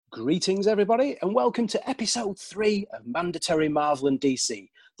Greetings, everybody, and welcome to episode 3 of Mandatory Marvel and DC,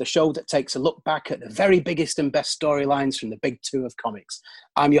 the show that takes a look back at the very biggest and best storylines from the big two of comics.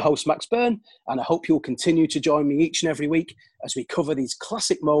 I'm your host, Max Byrne, and I hope you'll continue to join me each and every week as we cover these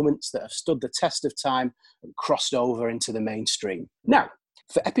classic moments that have stood the test of time and crossed over into the mainstream. Now,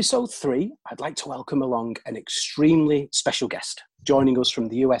 for episode 3, I'd like to welcome along an extremely special guest. Joining us from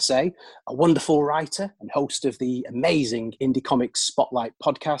the USA, a wonderful writer and host of the amazing Indie Comics Spotlight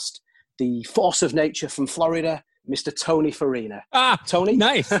podcast, the force of nature from Florida, Mr. Tony Farina. Tony?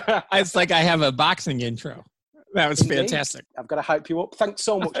 Nice. It's like I have a boxing intro. That was Indeed. Fantastic. I've got to hype you up. Thanks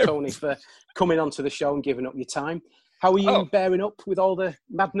so much, Tony, for coming onto the show and giving up your time. How are you bearing up with all the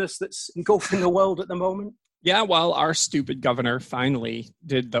madness that's engulfing the world at the moment? Yeah, well, our stupid governor finally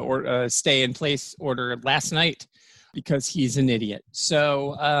did the stay-in-place order last night because he's an idiot.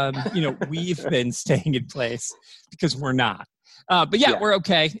 So, we've been staying in place because we're not. But we're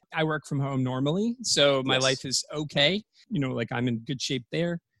okay. I work from home normally, so my life is okay. I'm in good shape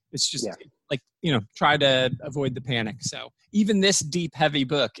there. It's just try to avoid the panic. So even this deep, heavy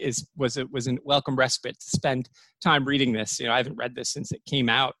book was a welcome respite to spend time reading this. I haven't read this since it came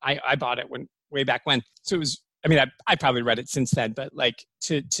out. I bought it way back when. So it was, I probably read it since then, but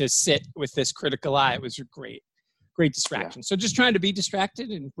to sit with this critical eye, it was a great distraction. Yeah. So just trying to be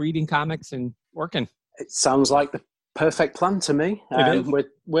distracted and reading comics and working. It sounds like the perfect plan to me.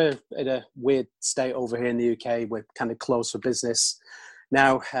 We're in a weird state over here in the UK. We're kind of closed for business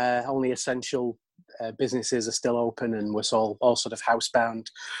now. Only essential businesses are still open, and we're all sort of housebound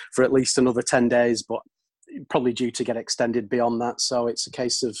for at least another 10 days, but probably due to get extended beyond that. So it's a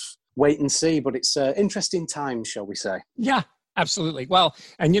case of wait and see, but it's interesting times, shall we say. Yeah, absolutely. Well,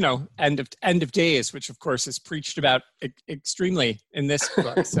 and end of days, which of course is preached about extremely in this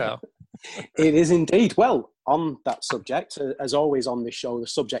book. So it is indeed. Well, on that subject, as always on this show, the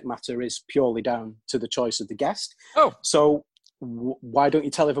subject matter is purely down to the choice of the guest. So why don't you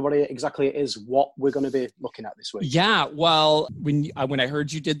tell everybody exactly it is what we're going to be looking at this week? Yeah, well, when I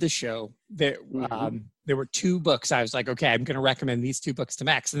heard you did the show, there were 2 books. I was like, okay, I'm going to recommend these 2 books to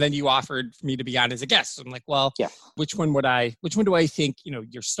Max, and then you offered for me to be on as a guest. So I'm like, well, which one do I think?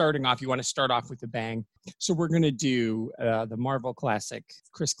 You're starting off. You want to start off with a bang. So we're going to do the Marvel classic,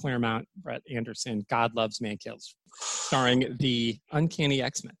 Chris Claremont, Brett Anderson, God Loves, Man Kills, starring the Uncanny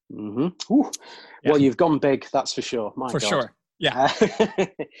X-Men. Mm-hmm. Well, you've gone big, that's for sure. My God. Sure. Yeah.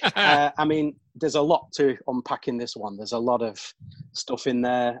 There's a lot to unpack in this one. There's a lot of stuff in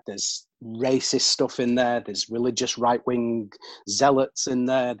there. There's racist stuff in there. There's religious right-wing zealots in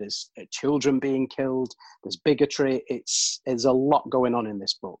there. There's children being killed. There's bigotry. There's a lot going on in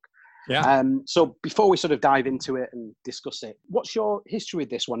this book. Yeah. So before we sort of dive into it and discuss it, what's your history with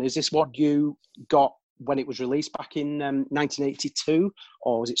this one? Is this what you got when it was released back in 1982,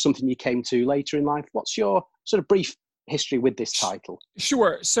 or was it something you came to later in life? What's your sort of brief history with this title?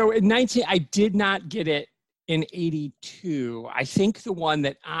 Sure. So I did not get it in 82. I think the one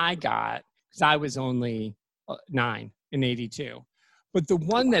that I got, because I was only 9 in 82, but the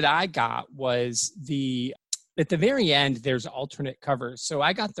one that I got was at the very end, there's alternate covers. So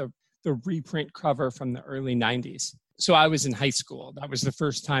I got the reprint cover from the early 90s. So I was in high school. That was the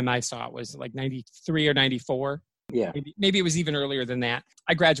first time I saw it, was like 93 or 94. Yeah. Maybe it was even earlier than that.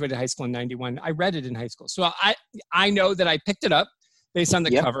 I graduated high school in 91. I read it in high school. So I know that I picked it up based on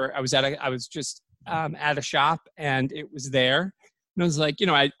the cover. I was just at a shop and it was there. And I was like,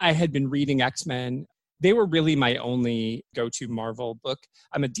 I had been reading X-Men. They were really my only go-to Marvel book.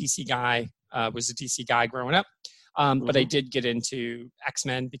 I'm a DC guy, was a DC guy growing up. But I did get into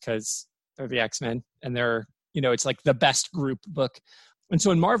X-Men because they're the X-Men and they're, it's like the best group book. And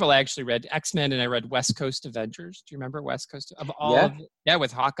so in Marvel, I actually read X-Men and I read West Coast Avengers. Do you remember West Coast?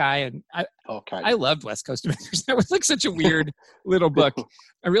 With Hawkeye. And I loved West Coast Avengers. That was like such a weird little book.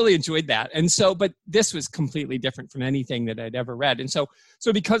 I really enjoyed that. And so, but this was completely different from anything that I'd ever read. And so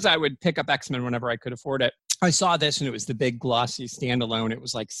because I would pick up X-Men whenever I could afford it, I saw this and it was the big glossy standalone. It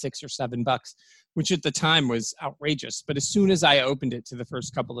was like $6 or $7, which at the time was outrageous. But as soon as I opened it to the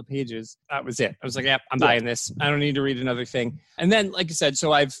first couple of pages, that was it. I was like, I'm buying this. I don't need to read another thing. And then, like I said,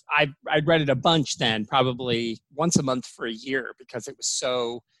 so I'd read it a bunch then, probably once a month for a year, because it was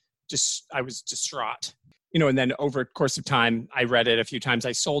I was distraught. And then over the course of time, I read it a few times.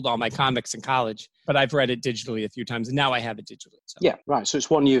 I sold all my comics in college, but I've read it digitally a few times, and now I have it digitally. So. Yeah, right. So it's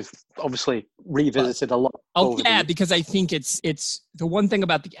one you've obviously revisited a lot. Because I think it's the one thing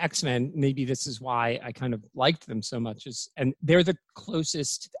about the X-Men, maybe this is why I kind of liked them so much, and they're the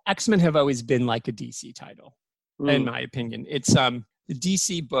closest. X-Men have always been like a DC title, in my opinion. It's the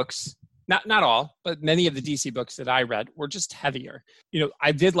DC books not all, but many of the DC books that I read were just heavier.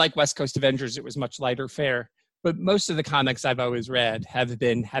 I did like West Coast Avengers. It was much lighter fare. But most of the comics I've always read have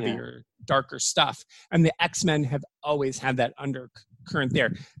been heavier, darker stuff. And the X-Men have always had that undercurrent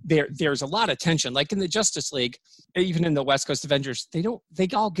there. There's a lot of tension. Like in the Justice League, even in the West Coast Avengers, they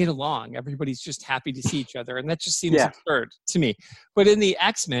all get along. Everybody's just happy to see each other. And that just seems absurd to me. But in the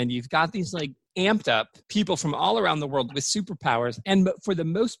X-Men, you've got these like amped up people from all around the world with superpowers. And for the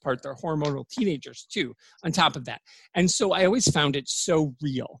most part, they're hormonal teenagers too, on top of that. And so I always found it so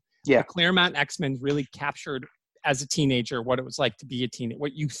real. Yeah. The Claremont X-Men really captured as a teenager what it was like to be a teenager,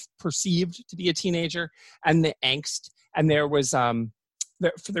 what you perceived to be a teenager, and the angst. And there was a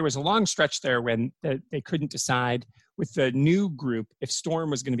long stretch there when they couldn't decide with the new group if Storm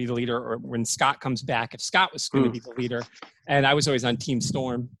was going to be the leader or when Scott comes back, if Scott was going to be the leader. And I was always on Team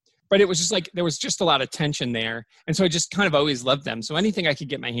Storm. But it was just like, there was just a lot of tension there. And so I just kind of always loved them. So anything I could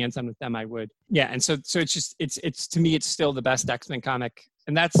get my hands on with them, I would. Yeah. And so it's just, it's to me, it's still the best X-Men comic.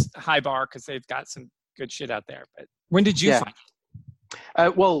 And that's a high bar because they've got some good shit out there. But when did you find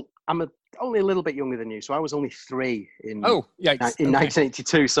it? Well, I'm only a little bit younger than you. So I was only 3 in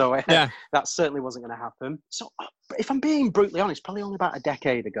 1982. So that certainly wasn't going to happen. So if I'm being brutally honest, probably only about a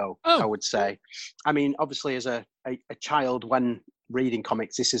decade ago, I would say. I mean, obviously as a child, when reading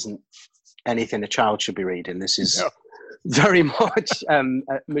comics, this isn't anything a child should be reading. This is very much a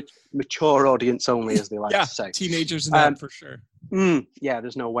mature audience only, as they like to say. Teenagers and that for sure.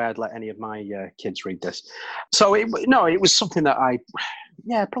 There's no way I'd let any of my kids read this. So it was something that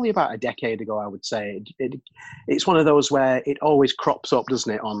probably about a decade ago, I would say. It's one of those where it always crops up,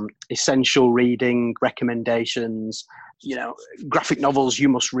 doesn't it, on essential reading recommendations, graphic novels you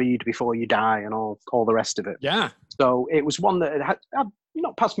must read before you die and all the rest of it. Yeah. So it was one that had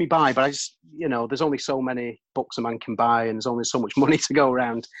not passed me by, but I just, there's only so many books a man can buy and there's only so much money to go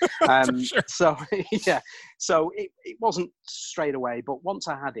around. Sure. So it wasn't straight away, but once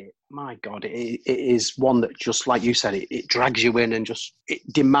I had it, my God, it is one that just, like you said, it drags you in and just, it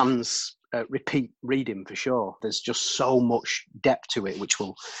demands repeat reading for sure. There's just so much depth to it, which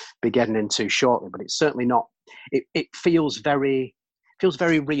we'll be getting into shortly, but it's certainly not, it feels very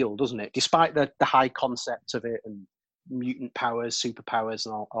real, doesn't it? Despite the high concept of it and mutant powers, superpowers,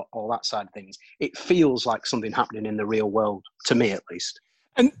 and all that side of things, it feels like something happening in the real world, to me at least.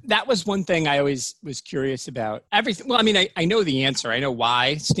 And that was one thing I always was curious about. Everything. Well, I mean, I know the answer. I know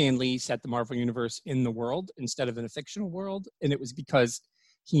why Stan Lee set the Marvel Universe in the world instead of in a fictional world, and it was because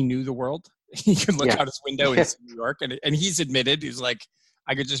he knew the world. He could look out his window and see New York, and he's admitted, he's like,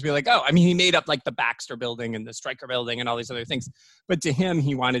 I could just be like, he made up like the Baxter Building and the Stryker Building and all these other things. But to him,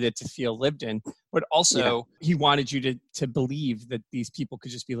 he wanted it to feel lived in. But also, he wanted you to believe that these people could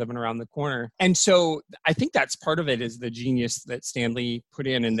just be living around the corner. And so I think that's part of it, is the genius that Stan Lee put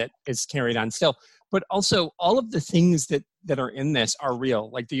in and that is carried on still. But also, all of the things that are in this are real.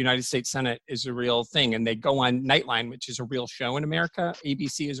 Like the United States Senate is a real thing. And they go on Nightline, which is a real show in America.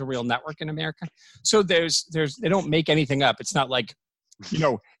 ABC is a real network in America. So they don't make anything up. It's not like,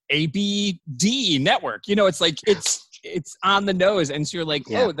 ABD network, it's like, it's on the nose. And so you're like,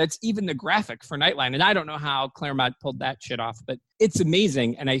 that's even the graphic for Nightline. And I don't know how Claremont pulled that shit off, but it's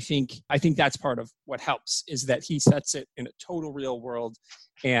amazing. And I think that's part of what helps, is that he sets it in a total real world.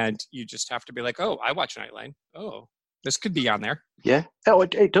 And you just have to be like, I watch Nightline. This could be on there. Yeah. Oh,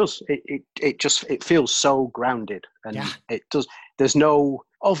 it does. It feels so grounded. And it does. There's no,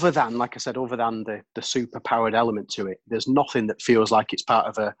 other than the super powered element to it, there's nothing that feels like it's part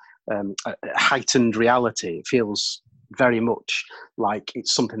of a heightened reality. It feels very much like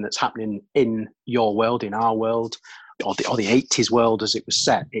it's something that's happening in your world, in our world, or the 80s world as it was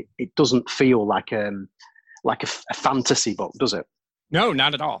set. It doesn't feel like a fantasy book, does it? No,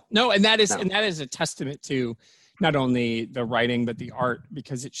 not at all. No, and that is a testament to not only the writing, but the art,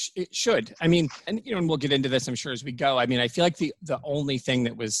 because it should. I mean, and we'll get into this, I'm sure, as we go. I mean, I feel like the only thing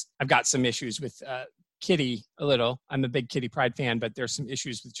I've got some issues with Kitty a little. I'm a big Kitty Pryde fan, but there's some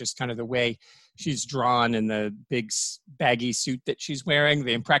issues with just kind of the way she's drawn and the big baggy suit that she's wearing,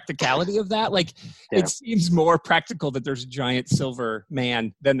 the impracticality of that. Like, it seems more practical that there's a giant silver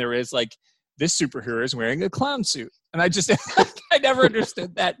man than there is like this superhero is wearing a clown suit. And I just, I never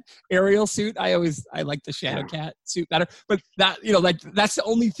understood that Ariel suit. I like the Shadowcat suit better, but that, that's the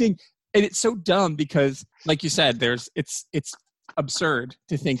only thing. And it's so dumb because, like you said, it's absurd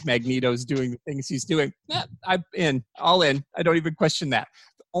to think Magneto's doing the things he's doing. I'm all in. I don't even question that.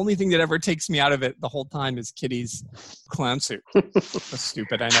 The only thing that ever takes me out of it the whole time is Kitty's clown suit. That's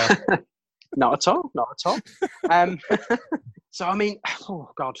stupid, I know. Not at all. So, I mean, oh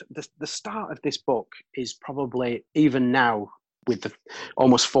God, the start of this book is probably, even now, with the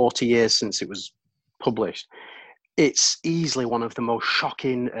almost 40 years since it was published, it's easily one of the most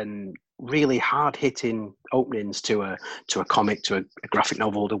shocking and really hard-hitting openings to a comic, to a graphic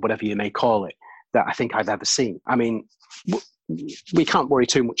novel, or whatever you may call it, that I think I've ever seen. I mean, we can't worry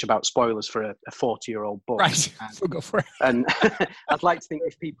too much about spoilers for a 40-year-old book. Right, we'll go for it. And I'd like to think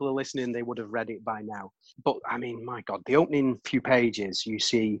if people are listening, they would have read it by now. But I mean, my God, the opening few pages, you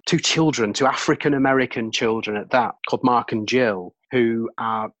see two African-American children at that, called Mark and Jill, who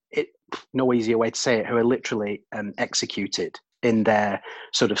are, no easier way to say it, who are literally executed in their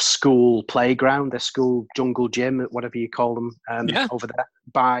sort of school playground, their school jungle gym, whatever you call them, over there,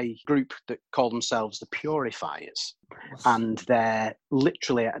 by a group that call themselves the Purifiers. And their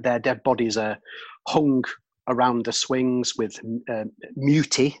dead bodies are hung around the swings with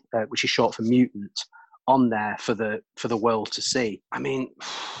muti, which is short for mutant, on there for the world to see. I mean,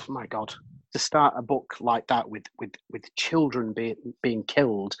 my God, to start a book like that with children being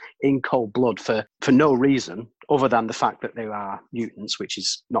killed in cold blood for no reason other than the fact that they are mutants, which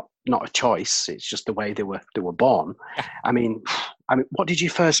is not a choice. It's just the way they were born. I mean, what did you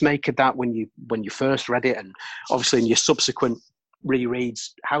first make of that when you first read it, and obviously in your subsequent rereads?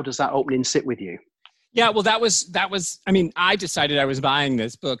 How does that opening sit with you? Yeah, well, that was. I mean, I decided I was buying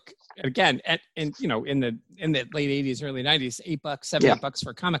this book again, in the late 80s, early 90s. $8, $7 for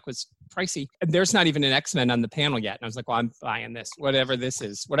a comic was pricey, and there's not even an X-Men on the panel yet. And I was like, well, I'm buying this, whatever this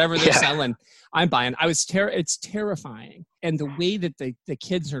is, whatever they're selling, I'm buying. It's terrifying, and the way that the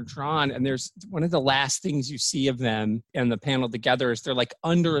kids are drawn, and there's one of the last things you see of them in the panel together is they're like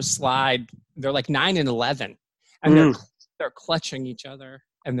under a slide. They're like 9 and 11, and they're clutching each other.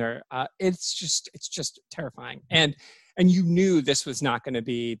 And it's just terrifying. And you knew this was not going to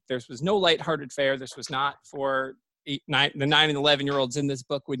be, there was no lighthearted fare. This was not for the 9 and 11-year-olds in this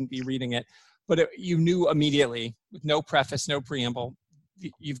book wouldn't be reading it. But you knew immediately, with no preface, no preamble,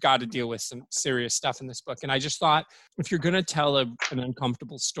 you've got to deal with some serious stuff in this book. And I just thought, if you're going to tell an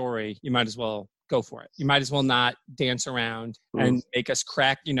uncomfortable story, you might as well go for it. You might as well not dance around and make us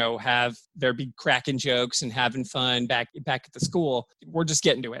crack, have there be cracking jokes and having fun back at the school. We're just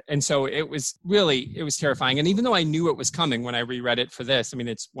getting to it. And so it was terrifying. And even though I knew it was coming when I reread it for this, I mean,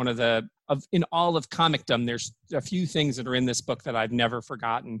 it's one in all of comicdom, there's a few things that are in this book that I've never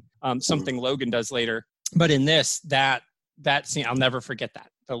forgotten. Something Logan does later. But in this, that scene, I'll never forget that.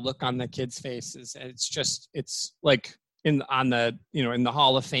 The look on the kid's faces. It's like in the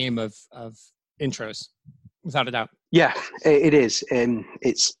Hall of Fame of intros, without a doubt. Yeah, it is.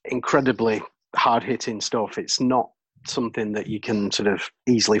 It's incredibly hard-hitting stuff. It's not something that you can sort of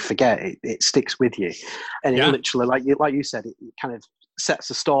easily forget. It sticks with you. And it literally, like you said, it kind of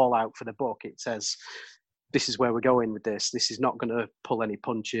sets a stall out for the book. It says, this is where we're going with this. This is not going to pull any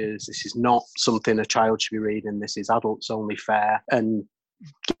punches. This is not something a child should be reading. This is adults only fare, and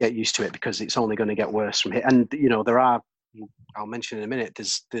get used to it because it's only going to get worse from here. And, there are, I'll mention in a minute,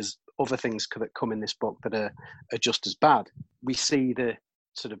 there's other things that come in this book that are just as bad. We see the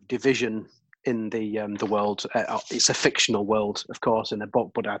sort of division in the world. It's a fictional world, of course, in the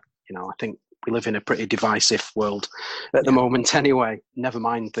book, but I think we live in a pretty divisive world at the moment anyway. Never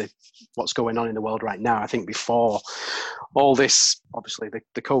mind what's going on in the world right now. I think before all this, obviously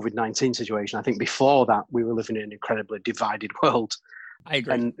the COVID-19 situation, I think before that we were living in an incredibly divided world. I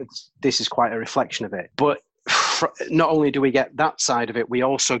agree. And this is quite a reflection of it. But not only do we get that side of it, we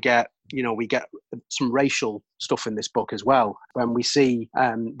also get, we get some racial stuff in this book as well. When we see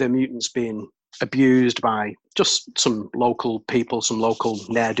the mutants being abused by just some local people, some local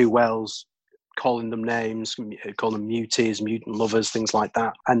ne'er-do-wells, calling them names, calling them muties, mutant lovers, things like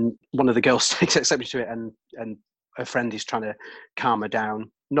that. And one of the girls takes exception to it, and her friend is trying to calm her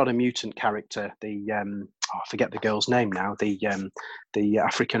down. Not a mutant character, I forget the girl's name now. The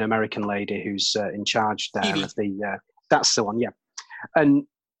African American lady who's in charge there of that's the one, yeah. And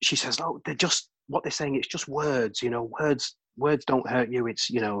she says, "Oh, what they're saying. It's just words, Words don't hurt you. It's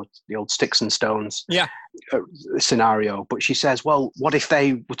the old sticks and stones scenario." But she says, "Well, what if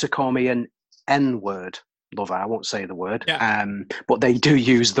they were to call me an N-word lover?" I won't say the word, but they do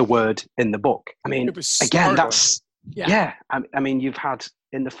use the word in the book. I mean, again, that's I mean, you've had,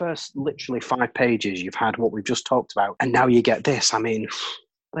 in the first literally 5 pages, you've had what we've just talked about, and now you get this. I mean,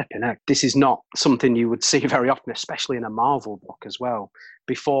 flipping heck, this is not something you would see very often, especially in a Marvel book as well,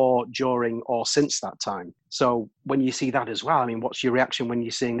 before, during, or since that time. So when you see that as well, I mean, what's your reaction when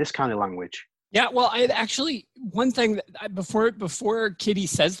you're seeing this kind of language? Yeah, well, I actually, one thing that before Kitty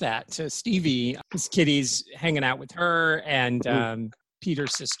says that to Stevie, because Kitty's hanging out with her, and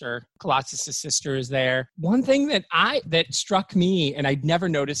Peter's sister, Colossus's sister, is there. One thing that struck me, and I'd never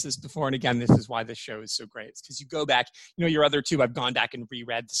noticed this before, and again, this is why this show is so great, is because you go back, your other two, I've gone back and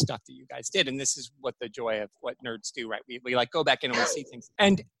reread the stuff that you guys did, and this is what the joy of what nerds do, right? We like go back in and we see things.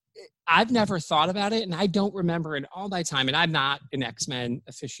 And I've never thought about it, and I don't remember in all my time, and I'm not an X-Men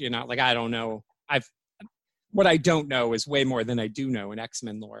aficionado, like I don't know. What I don't know is way more than I do know in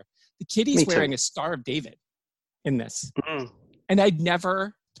X-Men lore. The Kitty's wearing a Star of David in this. Mm-hmm. And I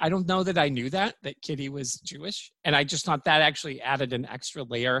don't know that I knew that Kitty was Jewish. And I just thought that actually added an extra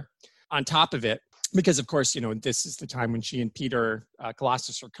layer on top of it. Because, of course, this is the time when she and Peter,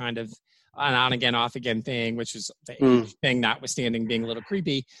 Colossus, are kind of an on again, off again thing, which is the age thing, notwithstanding being a little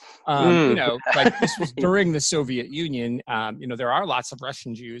creepy. But this was during the Soviet Union. There are lots of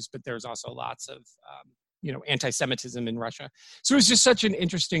Russian Jews, but there's also lots of, anti-Semitism in Russia. So it was just such an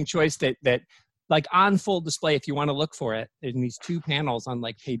interesting choice that like on full display, if you want to look for it, in these two panels on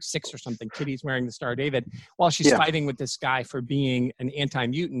like page 6 or something, Kitty's wearing the Star of David while she's fighting with this guy for being an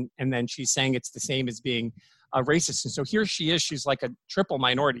anti-mutant. And then she's saying it's the same as being a racist. And so here she is. She's like a triple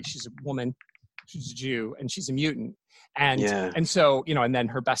minority. She's a woman, she's a Jew, and she's a mutant. And so, and then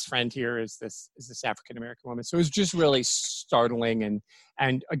her best friend here is this African-American woman. So it was just really startling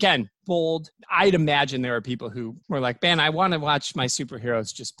and again, bold. I'd imagine there are people who were like, man, I want to watch my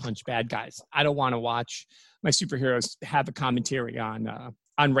superheroes just punch bad guys. I don't want to watch my superheroes have a commentary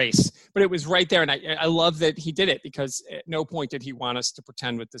on race. But it was right there. And I love that he did it, because at no point did he want us to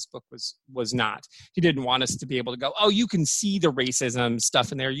pretend what this book was not. He didn't want us to be able to go, oh, you can see the racism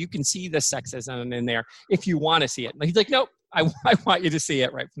stuff in there. You can see the sexism in there if you want to see it. And he's like, nope, I want you to see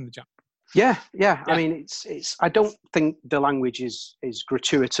it right from the jump. Yeah. I mean, it's. I don't think the language is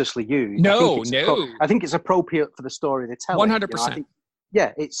gratuitously used. No. I think it's appropriate for the story they're telling. 100%.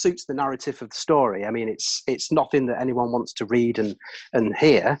 It suits the narrative of the story. I mean, it's nothing that anyone wants to read and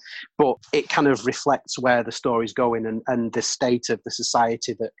hear, but it kind of reflects where the story's going and the state of the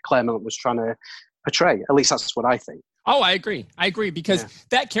society that Claremont was trying to portray. At least that's what I think. Oh, I agree, because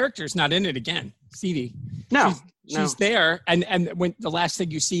that character's not in it again, Stevie. No. She's there, and when the last thing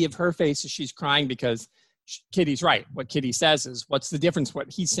you see of her face is she's crying because Kitty's right. What Kitty says is, what's the difference? What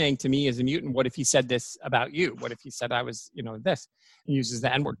he's saying to me as a mutant, what if he said this about you? What if he said I was, this? He uses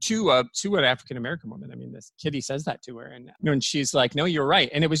the N-word to an African-American woman. I mean, this Kitty says that to her, and she's like, no, you're right.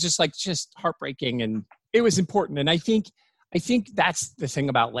 And it was just heartbreaking, and it was important. And I think that's the thing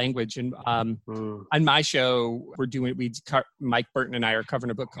about language. And on my show, Mike Burton and I are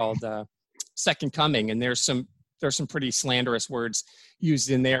covering a book called Second Coming, and there's some pretty slanderous words used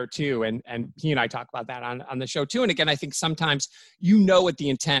in there too. And he and I talk about that on the show too. And again, I think sometimes what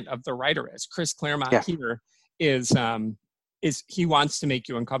the intent of the writer is. Chris Claremont here is he wants to make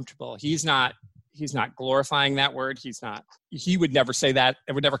you uncomfortable. He's not glorifying that word. He would never say that.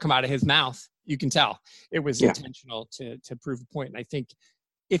 It would never come out of his mouth. You can tell it was intentional to prove a point. And I think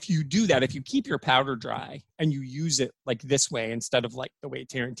if you do that, if you keep your powder dry and you use it like this way, instead of like the way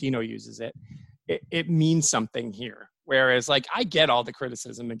Tarantino uses it, it means something here. Whereas like, I get all the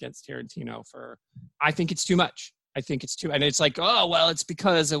criticism against Tarantino I think it's too much. And it's like, oh, well, it's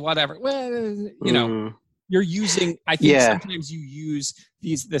because of whatever. Well, you're using, I think sometimes you use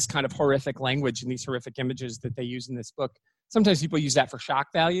this kind of horrific language and these horrific images that they use in this book. Sometimes people use that for shock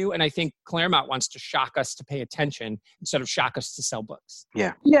value. And I think Claremont wants to shock us to pay attention instead of shock us to sell books.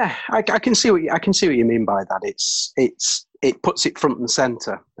 Yeah. I can see what you mean by that. It puts it front and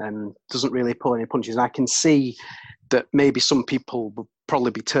center and doesn't really pull any punches. And I can see that maybe some people will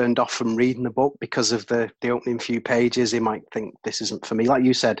probably be turned off from reading the book because of the opening few pages. They might think this isn't for me. Like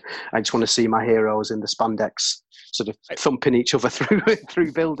you said, I just want to see my heroes in the spandex sort of thumping each other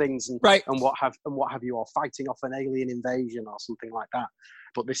through buildings and what have you, or fighting off an alien invasion or something like that.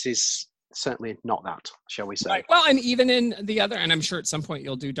 But this is certainly not that, shall we say. Right. Well, and even in the other, and I'm sure at some point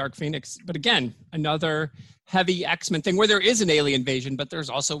you'll do Dark Phoenix, but again, another heavy X-Men thing where there is an alien invasion, but there's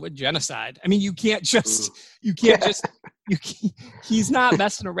also a genocide. I mean, he's not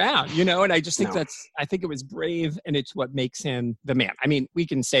messing around, and I just think I think it was brave, and it's what makes him the man. I mean, we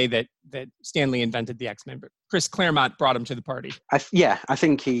can say that Stan Lee invented the X-Men, but Chris Claremont brought him to the party. I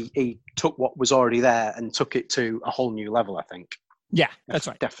think he took what was already there and took it to a whole new level, I think. Yeah, that's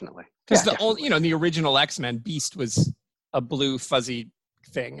right. Definitely. Because the original X-Men, Beast was a blue fuzzy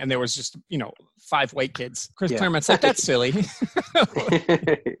thing, and there was just 5 white kids. Chris Claremont's like, that's silly.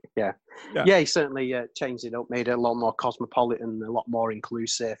 Yeah, he certainly changed it up, made it a lot more cosmopolitan, a lot more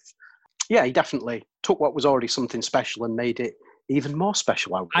inclusive. Yeah, he definitely took what was already something special and made it even more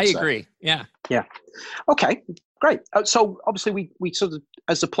special. I agree. Yeah. Okay, great. So obviously we sort of,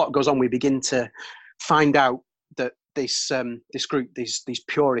 as the plot goes on, we begin to find out that this group, these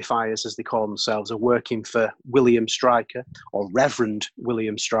purifiers, as they call themselves, are working for William Stryker, or Reverend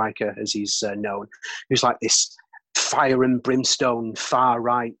William Stryker, as he's known, who's like this fire and brimstone, far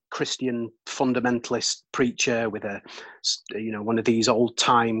right Christian fundamentalist preacher with one of these old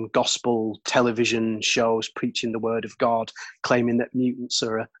time gospel television shows, preaching the word of God, claiming that mutants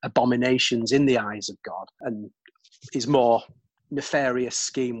are abominations in the eyes of God, and his more nefarious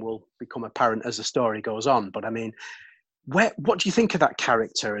scheme will become apparent as the story goes on. But I mean, what do you think of that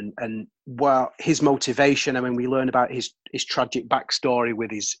character and his motivation? I mean, we learn about his tragic backstory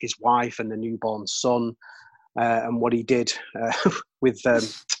with his wife and the newborn son, and what he did with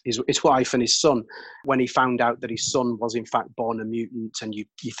his wife and his son when he found out that his son was in fact born a mutant. And you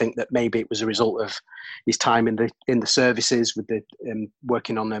think that maybe it was a result of his time in the services with the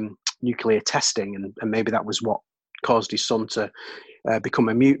working on nuclear testing, and maybe that was what caused his son to become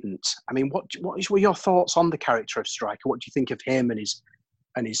a mutant. I mean, what were your thoughts on the character of Stryker? What do you think of him and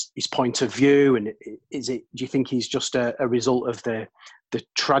his point of view? And do you think he's just a result of the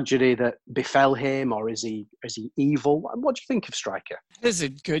tragedy that befell him, or is he evil? What do you think of Stryker? This is a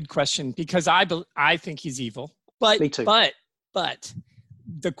good question, because I think he's evil. But me too. But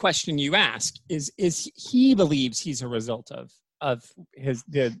the question you ask is he believes he's a result of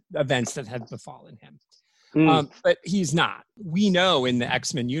the events that had befallen him. But he's not. We know in the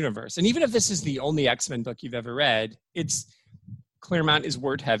X-Men universe, and even if this is the only X-Men book you've ever read, Claremont is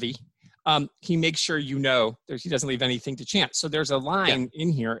word heavy. He makes sure he doesn't leave anything to chance. So there's a line in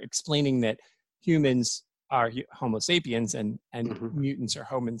here explaining that humans are Homo sapiens and mutants are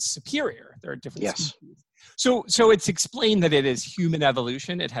Homo superior. There are different species. So it's explained that it is human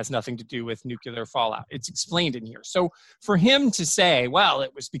evolution. It has nothing to do with nuclear fallout. It's explained in here. So for him to say, well,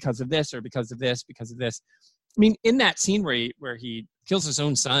 it was because of this or because of this, I mean, in that scene where he kills his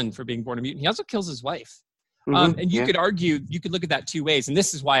own son for being born a mutant, he also kills his wife. And you could argue, you could look at that two ways. And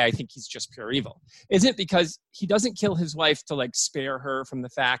this is why I think he's just pure evil. Isn't it because he doesn't kill his wife to spare her from the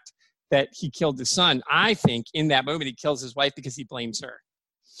fact that he killed his son? I think in that moment, he kills his wife because he blames her.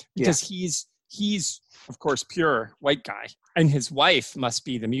 Because he's, of course, pure white guy. And his wife must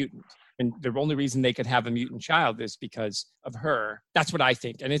be the mutant. And the only reason they could have a mutant child is because of her. That's what I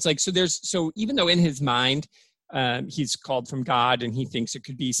think. And it's so even though in his mind, he's called from God and he thinks it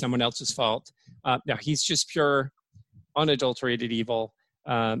could be someone else's fault. Now he's just pure, unadulterated evil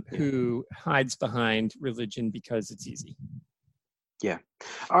who hides behind religion because it's easy. Yeah,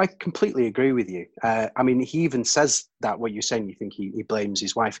 I completely agree with you. I mean, he even says that what you're saying, you think he blames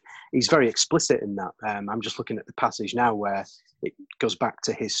his wife. He's very explicit in that. I'm just looking at the passage now where it goes back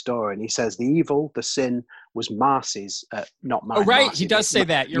to his story, and he says the evil, the sin was Marcy's, not mine. Oh, right. Marcy, he does say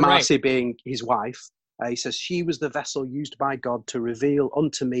that. You're Marcy right. being his wife. He says, she was the vessel used by God to reveal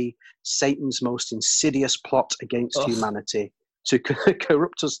unto me Satan's most insidious plot against humanity, to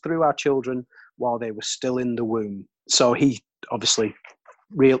corrupt us through our children while they were still in the womb. So he obviously,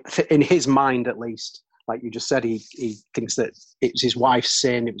 in his mind at least, like you just said, he thinks that it was his wife's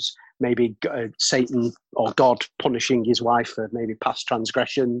sin. It was maybe Satan or God punishing his wife for maybe past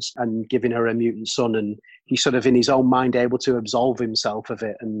transgressions and giving her a mutant son. And he's sort of in his own mind able to absolve himself of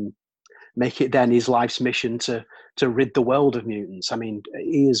it and make it then his life's mission to rid the world of mutants. I mean,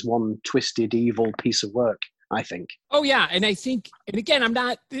 he is one twisted, evil piece of work, I think. Oh, yeah. And I think, and again,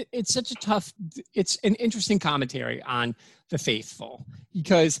 it's an interesting commentary on the faithful,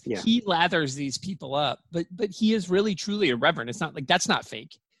 because he lathers these people up, but he is really, truly a reverend. It's not that's not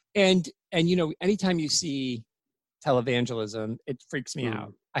fake. And anytime you see televangelism, it freaks me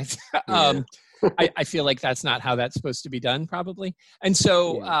out. I feel like that's not how that's supposed to be done, probably. And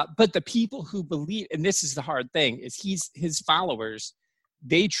so, but the people who believe, and this is the hard thing, is his followers,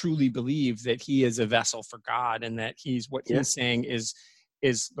 they truly believe that he is a vessel for God and that he's saying is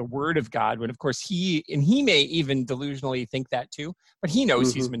the word of God. When of course he may even delusionally think that too, but he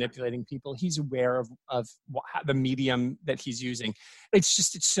knows he's manipulating people. He's aware of the medium that he's using. It's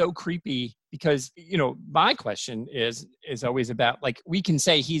so creepy because, my question is always about, we can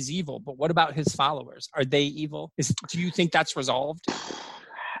say he's evil, but what about his followers? Are they evil? Do you think that's resolved?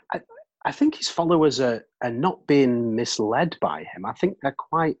 I think his followers are not being misled by him. I think they're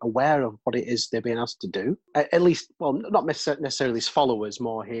quite aware of what it is they're being asked to do. At least, well, not necessarily his followers,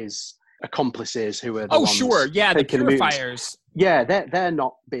 more his accomplices who are the ones. Oh, sure. Yeah, the purifiers. They're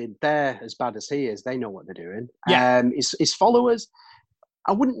as bad as he is. They know what they're doing. Yeah. His followers,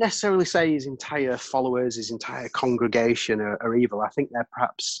 I wouldn't necessarily say his entire followers, his entire congregation are evil. I think they're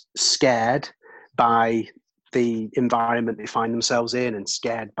perhaps scared by the environment they find themselves in and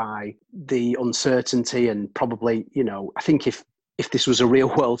scared by the uncertainty, and probably, I think if if this was a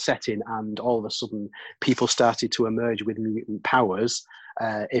real world setting and all of a sudden people started to emerge with mutant powers,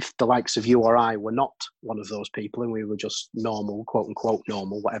 if the likes of you or I were not one of those people and we were just normal, quote unquote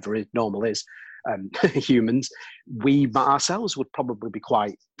normal, whatever normal is, humans, we ourselves would probably be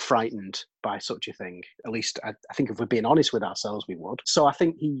quite frightened by such a thing. At least I think if we're being honest with ourselves, we would. So I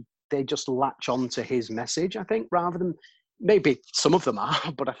think they just latch on to his message, I think, rather than, maybe some of them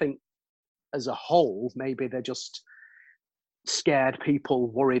are, but I think as a whole, maybe they're just scared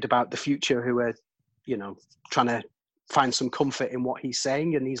people worried about the future who are, trying to find some comfort in what he's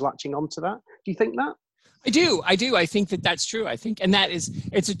saying, and he's latching onto that. Do you think that? I do. I think that that's true. I think, and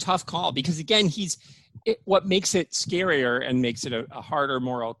it's a tough call because again, what makes it scarier and makes it a harder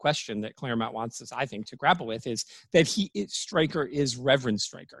moral question that Claremont wants us, I think, to grapple with is that Stryker is Reverend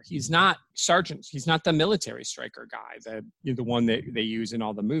Stryker. He's not Sergeant. He's not the military Stryker guy, the one that they use in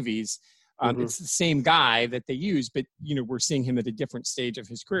all the movies. It's the same guy that they use, but we're seeing him at a different stage of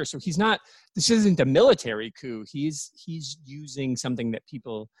his career. So this isn't a military coup. He's using something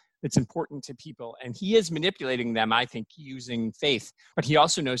that's important to people. And he is manipulating them, I think, using faith. But he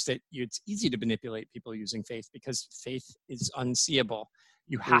also knows that it's easy to manipulate people using faith because faith is unseeable.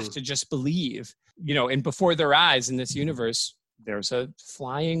 You have to just believe, and before their eyes in this universe, there's a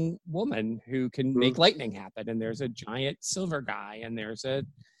flying woman who can make lightning happen. And there's a giant silver guy. And there's a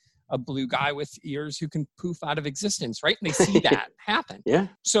blue guy with ears who can poof out of existence, right? And they see that happen. Yeah.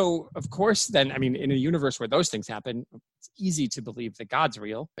 So, of course, then, in a universe where those things happen, it's easy to believe that God's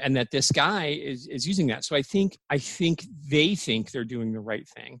real and that this guy is using that. So I think they think they're doing the right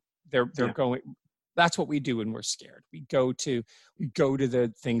thing. They're going, that's what we do when we're scared. We go to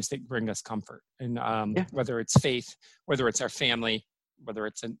the things that bring us comfort. And whether it's faith, whether it's our family, whether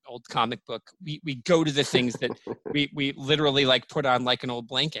it's an old comic book, we go to the things that we literally put on like an old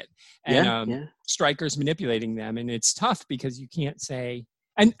blanket, and Stryker's manipulating them. And it's tough because you can't say,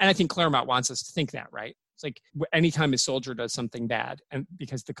 and I think Claremont wants us to think that, right? It's like anytime a soldier does something bad and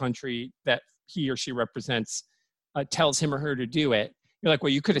because the country that he or she represents tells him or her to do it, you're like,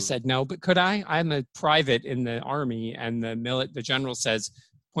 well, you could have said no, but could I? I'm a private in the army and the general says,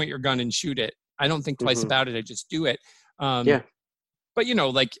 point your gun and shoot it. I don't think twice about it. I just do it. But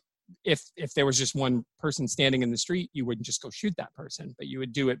if there was just one person standing in the street, you wouldn't just go shoot that person, but you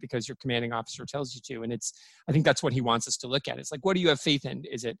would do it because your commanding officer tells you to. And I think that's what he wants us to look at. It's like, what do you have faith in?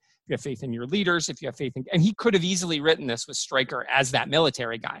 Is it, if you have faith in your leaders, if you have faith in, and he could have easily written this with Stryker as that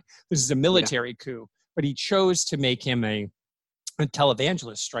military guy. This is a military coup, but he chose to make him a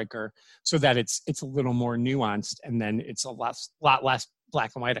televangelist Stryker so that it's a little more nuanced. And then it's a lot less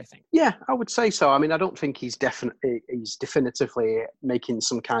black and white, I think. Yeah, I would say so. I don't think he's definitively making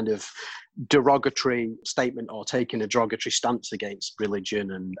some kind of derogatory statement or taking a derogatory stance against religion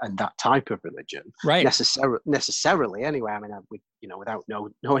and that type of religion. Right. Necessarily, anyway. Without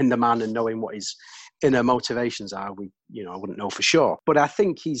knowing the man and knowing what his inner motivations are, I wouldn't know for sure. But I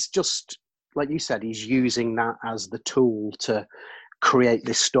think he's just, like you said, he's using that as the tool to create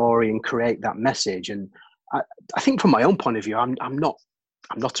this story and create that message. And I think from my own point of view, I'm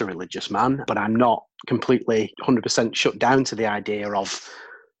not a religious man, but I'm not completely 100% shut down to the idea of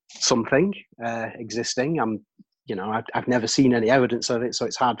something existing. I've never seen any evidence of it, so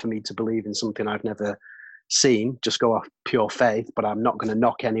it's hard for me to believe in something I've never seen, just go off pure faith, but I'm not going to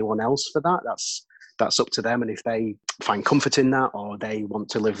knock anyone else for that. That's up to them. And if they find comfort in that or they want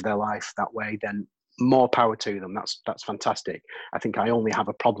to live their life that way, then more power to them. That's fantastic. I think I only have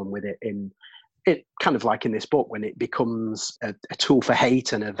a problem with it kind of like in this book, when it becomes a tool for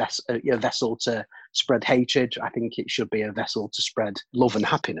hate and a vessel to spread hatred. I think it should be a vessel to spread love and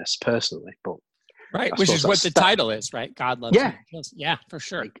happiness, personally. But right, which is what the title is, right? God loves you. Yeah, for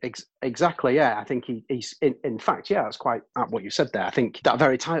sure. Exactly. Yeah, I think he's in fact, that's quite what you said there. I think that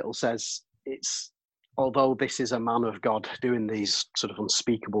very title says although this is a man of God doing these sort of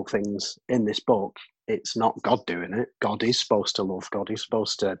unspeakable things in this book, it's not God doing it. God is supposed to love. God is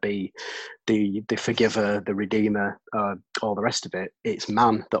supposed to be the forgiver, the redeemer, all the rest of it. It's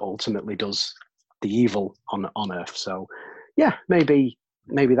man that ultimately does the evil on earth. So, yeah, maybe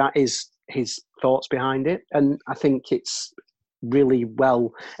that is his thoughts behind it. And I think it's really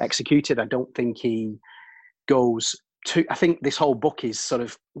well executed. I don't think he goes too... I think this whole book is sort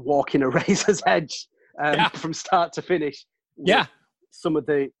of walking a razor's edge from start to finish. Yeah. Some of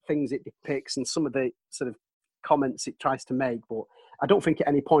the things it depicts and some of the sort of comments it tries to make, but I don't think at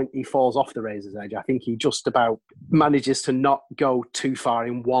any point he falls off the razor's edge. I think he just about manages to not go too far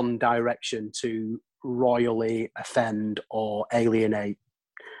in one direction to royally offend or alienate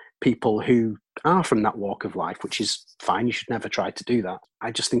people who are from that walk of life, which is fine. You should never try to do that.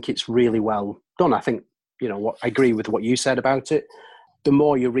 I just think it's really well done. I think I agree with what you said about it. The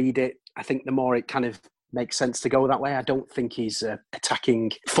more you read it, I think the more it kind of makes sense to go that way. I don't think he's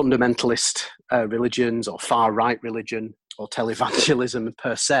attacking fundamentalist religions or far-right religion or televangelism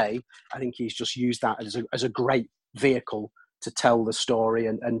per se. I think he's just used that as a great vehicle to tell the story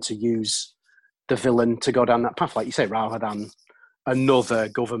and to use the villain to go down that path, like you say, rather than another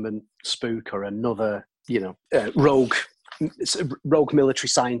government spook or another, rogue military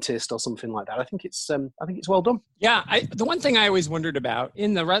scientist or something like that. I think it's well done. Yeah, the one thing I always wondered about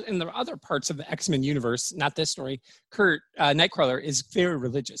in the other parts of the X-Men universe, not this story, Kurt Nightcrawler is very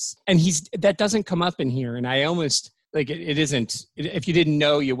religious, and that doesn't come up in here. And I almost like it isn't. If you didn't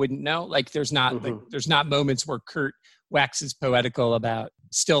know, you wouldn't know. Like there's not there's not moments where Kurt waxes poetical about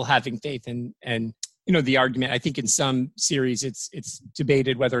still having faith and the argument. I think in some series it's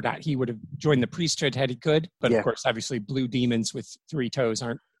debated whether or not he would have joined the priesthood had he could. But of course, obviously, blue demons with 3 toes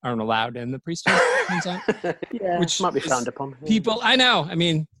aren't allowed in the priesthood. Which might be frowned upon. People, I know. I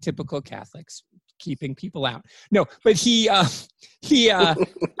mean, typical Catholics keeping people out. No, but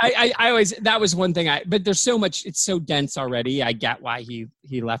I always, that was one thing but there's so much, it's so dense already. I get why he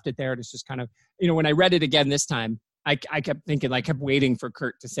left it there. It's just kind of, when I read it again this time, I kept thinking, I kept waiting for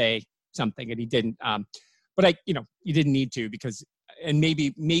Kurt to say something and he didn't. But you didn't need to because, and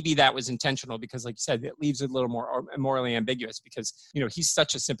maybe that was intentional because like you said, it leaves it a little more morally ambiguous because, he's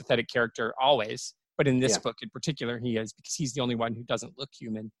such a sympathetic character always. But in this book in particular, he is, because he's the only one who doesn't look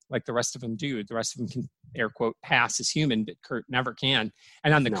human like the rest of them do. The rest of them can, air quote, pass as human, but Kurt never can.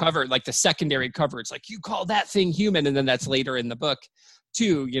 And on the cover, like the secondary cover, it's like, you call that thing human. And then that's later in the book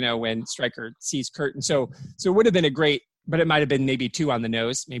too, when Stryker sees Kurt. And so it would have been a great, but it might have been maybe too on the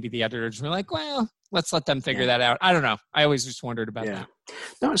nose. Maybe the editors were like, well, let's let them figure that out. I don't know. I always just wondered about that.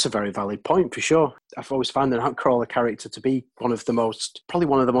 No, it's a very valid point for sure. I've always found the Nightcrawler character to be probably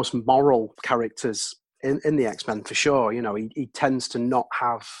one of the most moral characters in the X-Men for sure. He tends to not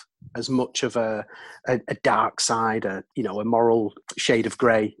have as much of a dark side, a moral shade of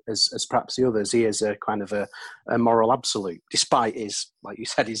grey as perhaps the others. He is a kind of a moral absolute, despite his, like you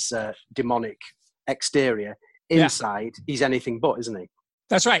said, his demonic exterior. Inside, he's anything but, isn't he?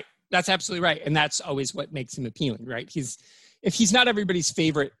 That's right. That's absolutely right. And that's always what makes him appealing, right? If he's not everybody's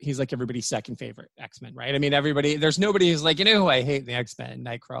favorite, he's like everybody's second favorite X-Men, right? I mean, there's nobody who's like, who I hate in the X-Men,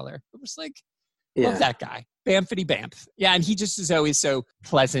 Nightcrawler. It was like, love that guy. Bamfity Bamf. Yeah, and he just is always so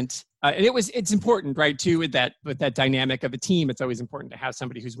pleasant. And it's important, right, too, with that dynamic of a team. It's always important to have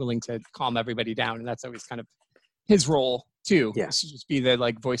somebody who's willing to calm everybody down. And that's always kind of his role, too. Yeah. To just be the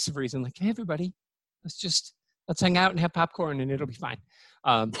voice of reason, like, hey, everybody, let's hang out and have popcorn and it'll be fine.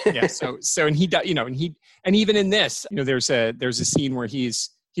 So and he does, and even in this, there's a scene where he's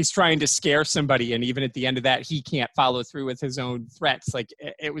trying to scare somebody, and even at the end of that, he can't follow through with his own threats. Like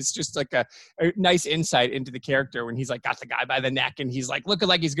it was just like a nice insight into the character when he's like got the guy by the neck and he's like looking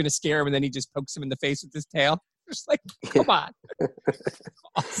like he's going to scare him, and then he just pokes him in the face with his tail. Just like, come on.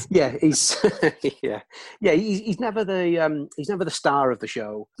 Awesome. He's he's never the star of the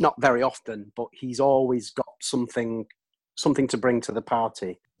show. Not very often, but he's always got something to bring to the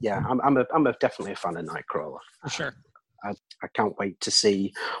party. Yeah, I'm definitely a fan of Nightcrawler. For sure. I can't wait to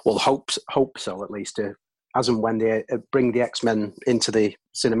see. Well, hope so at least. As and when they bring the X-Men into the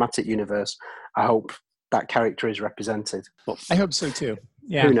cinematic universe, I hope that character is represented. But I hope so too.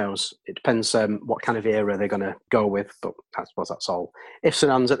 Yeah. Who knows? It depends what kind of era they're going to go with. But I suppose that's all. Ifs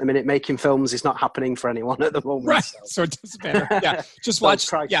and ands at the minute. Making films is not happening for anyone at the moment. Right. So it doesn't matter. Yeah. Just watch.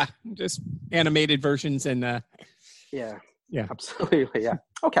 Just animated versions and. Yeah, absolutely. Yeah.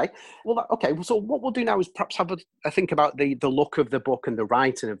 Okay. Well, so what we'll do now is perhaps have a think about the look of the book and the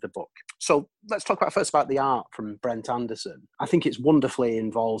writing of the book. So let's talk first about the art from Brent Anderson. I think it's wonderfully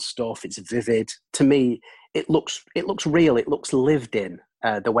involved stuff. It's vivid. To me, it looks real. It looks lived in.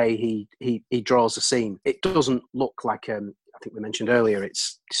 The way he draws a scene. It doesn't look like I think we mentioned earlier.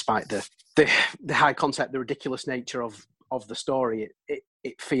 It's despite the high concept, the ridiculous nature of the story.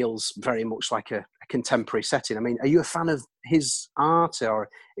 It feels very much like a contemporary setting. I mean, are you a fan of his art, or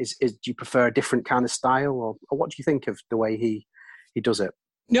do you prefer a different kind of style, or what do you think of the way he does it?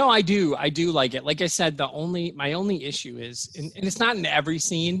 No, I do like it. Like I said, my only issue is, and it's not in every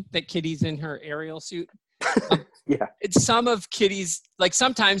scene that Kitty's in her aerial suit. It's some of Kitty's, like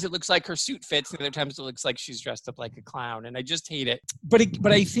sometimes it looks like her suit fits, and other times it looks like she's dressed up like a clown, and I just hate it. But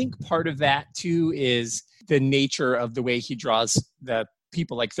I think part of that too is the nature of the way he draws the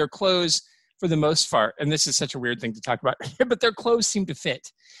people. Like their clothes for the most part, and this is such a weird thing to talk about, but their clothes seem to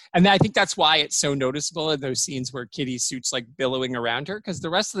fit. And I think that's why it's so noticeable in those scenes where Kitty's suit's like billowing around her, because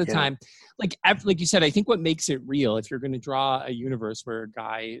the rest of the time, like you said, I think what makes it real, if you're going to draw a universe where a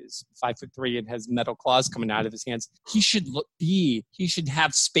guy is 5'3" and has metal claws coming out of his hands, he should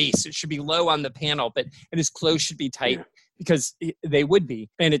have space. It should be low on the panel, and his clothes should be tight because they would be.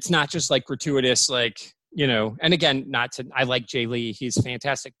 And it's not just like gratuitous, like, you know, and again, I like Jay Lee, he's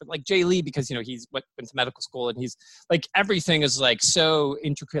fantastic, but like Jay Lee, because, you know, he's went to medical school and he's like, everything is like so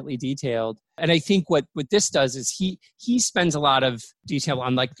intricately detailed. And I think what this does is he spends a lot of detail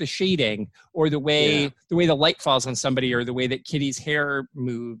on like the shading or the way the light falls on somebody or the way that Kitty's hair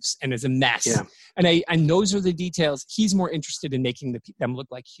moves and is a mess. Yeah. And those are the details. He's more interested in making them look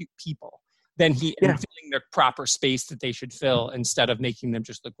like people than in filling their proper space that they should fill, instead of making them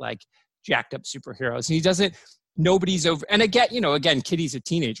just look like jacked up superheroes. And he doesn't, nobody's over, and again, Kitty's a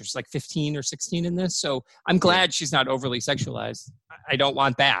teenager. She's like 15 or 16 in this. So I'm glad she's not overly sexualized. I don't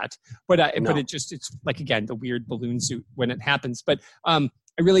want that, but it's like, again, the weird balloon suit when it happens. But I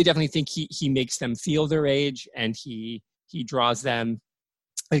really definitely think he makes them feel their age, and he draws them.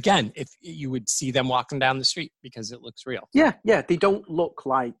 Again, if you would see them walking down the street, because it looks real. Yeah. They don't look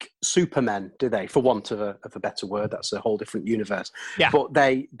like supermen, do they? For want of a better word, that's a whole different universe. Yeah. But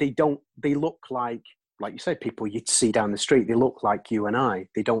they look like you said, people you'd see down the street. They look like you and I.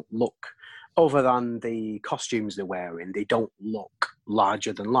 They don't look, other than the costumes they're wearing, they don't look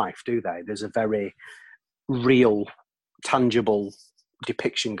larger than life, do they? There's a very real, tangible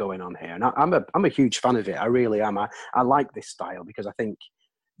depiction going on here. And I'm a huge fan of it. I really am. I like this style, because I think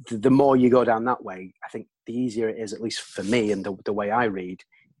the more you go down that way, I think the easier it is, at least for me and the way I read,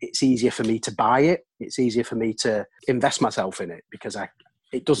 it's easier for me to buy it. It's easier for me to invest myself in it, because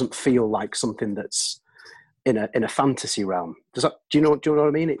it doesn't feel like something that's in a fantasy realm. Do you know what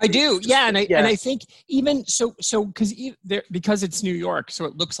I mean? I do. Yeah. And I think even so because it's New York, so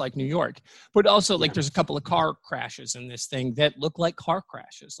it looks like New York, but also like there's a couple of car crashes in this thing that look like car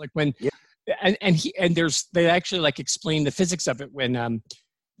crashes. Like when, they actually like explain the physics of it when,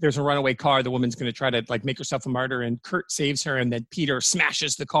 there's a runaway car, the woman's going to try to like make herself a martyr, and Kurt saves her, and then Peter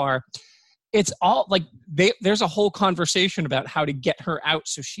smashes the car. It's all like there's a whole conversation about how to get her out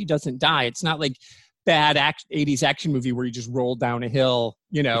so she doesn't die. It's not like bad 80s action movie where you just roll down a hill,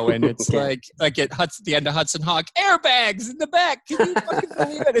 you know, and it's like at the end of Hudson Hawk, airbags in the back. Can you fucking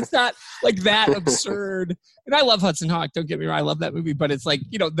believe it? It's not like that absurd. And I love Hudson Hawk, don't get me wrong, I love that movie, but it's like,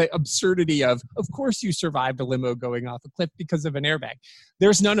 you know, the absurdity of course you survived a limo going off a cliff because of an airbag.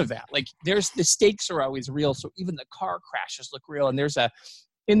 There's none of that. Like the stakes are always real, so even the car crashes look real. And there's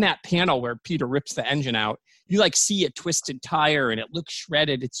in that panel where Peter rips the engine out, you like see a twisted tire and it looks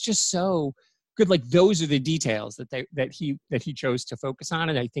shredded. It's just so good. Like those are the details that he chose to focus on,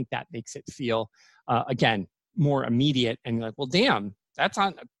 and I think that makes it feel again more immediate. And like, well, damn,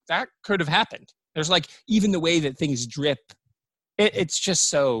 that could have happened. There's like even the way that things drip. It's just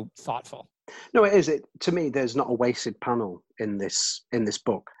so thoughtful. No, it is. To me, there's not a wasted panel in this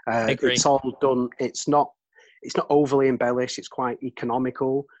book. I agree. It's all done. It's not overly embellished. It's quite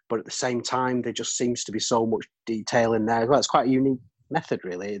economical, but at the same time, there just seems to be so much detail in there. Well, it's quite a unique method,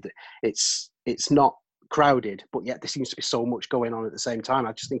 really. It's not crowded, but yet there seems to be so much going on at the same time.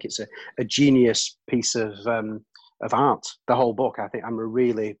 I just think it's a genius piece of art, the whole book. I think I'm a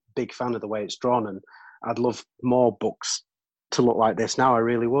really big fan of the way it's drawn, and I'd love more books to look like this now. I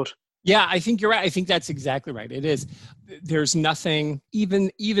really would. Yeah, I think you're right. I think that's exactly right. It is. There's nothing,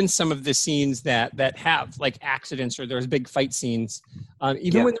 even some of the scenes that have like accidents, or there's big fight scenes, when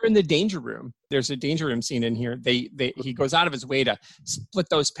they're in the danger room. There's a danger room scene in here. He goes out of his way to split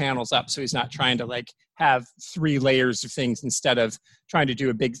those panels up, so he's not trying to like have 3 layers of things instead of trying to do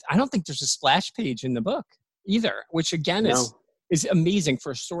a big. I don't think there's a splash page in the book either, which again is amazing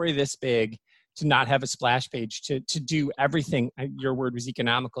for a story this big. To not have a splash page, to do everything. Your word was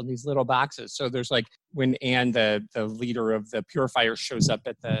economical in these little boxes. So there's like when Anne, the leader of the purifiers, shows up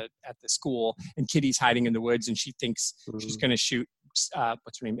at the school, and Kitty's hiding in the woods, and she thinks she's going to shoot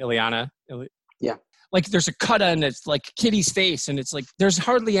what's her name, Ileana. Yeah. Like there's a cut on it's like Kitty's face, and it's like there's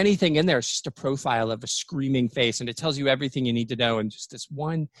hardly anything in there. It's just a profile of a screaming face, and it tells you everything you need to know in just this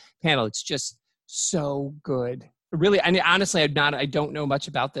one panel. It's just so good. Really, I mean, honestly, I don't know much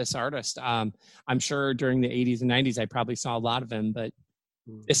about this artist. I'm sure during the 80s and 90s, I probably saw a lot of him, but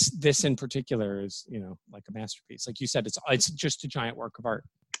this in particular is, you know, like a masterpiece. Like you said, it's just a giant work of art.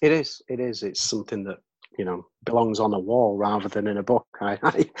 It is. It's something that, you know, belongs on a wall rather than in a book. I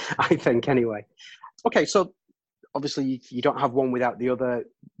think anyway. Okay, so obviously you don't have one without the other.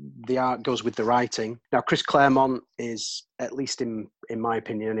 The art goes with the writing. Now, Chris Claremont is, at least in my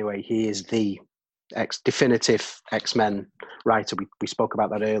opinion anyway, he is the definitive X-Men writer. We spoke about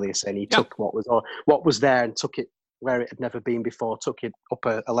that earlier, saying he took what was there and took it where it had never been before, took it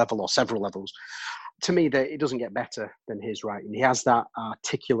up a level or several levels. To me, it doesn't get better than his writing. He has that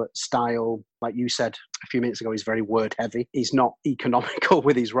articulate style. Like you said a few minutes ago, he's very word heavy. He's not economical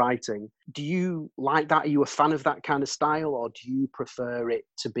with his writing. Do you like that? Are you a fan of that kind of style, or do you prefer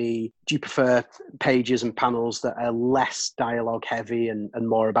pages and panels that are less dialogue heavy and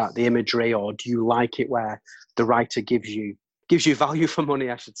more about the imagery, or do you like it where the writer gives you value for money,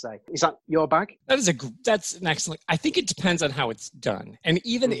 I should say? Is that your bag? That's an excellent. I think it depends on how it's done. And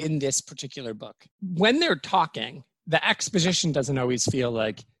even in this particular book, when they're talking, the exposition doesn't always feel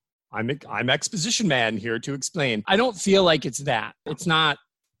like I'm exposition man here to explain. I don't feel like it's that. It's not.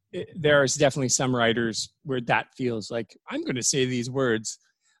 There's definitely some writers where that feels like I'm going to say these words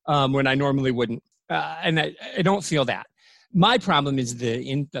when I normally wouldn't. And I don't feel that. My problem is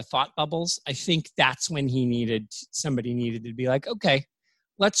in the thought bubbles. I think that's when somebody needed to be like, okay,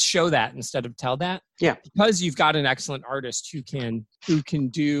 let's show that instead of tell that. Yeah. Because you've got an excellent artist who can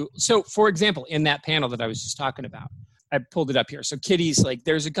do. So, for example, in that panel that I was just talking about, I pulled it up here. So Kitty's like,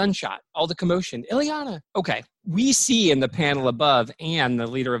 there's a gunshot, all the commotion. Ileana. Okay. We see in the panel above Anne, the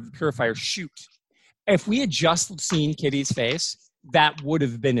leader of the Purifier, shoot. If we had just seen Kitty's face, that would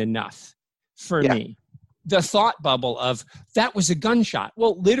have been enough for me. The thought bubble of that was a gunshot.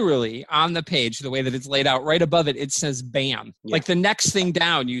 Well, literally on the page, the way that it's laid out right above it, it says bam. Yeah. Like the next thing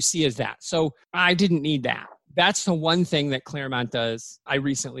down you see is that. So I didn't need that. That's the one thing that Claremont does. I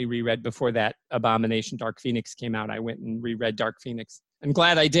recently reread before that Abomination Dark Phoenix came out. I went and reread Dark Phoenix. I'm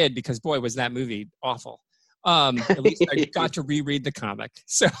glad I did because boy, was that movie awful. At least I got to reread the comic.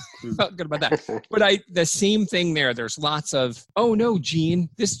 So I felt good about that. But the same thing there. There's lots of, oh no, Gene,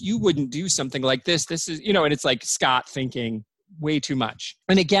 you wouldn't do something like this. This is, and it's like Scott thinking way too much.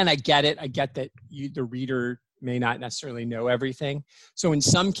 And again, I get it. I get that the reader may not necessarily know everything. So in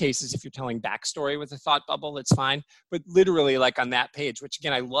some cases, if you're telling backstory with a thought bubble, it's fine. But literally like on that page, which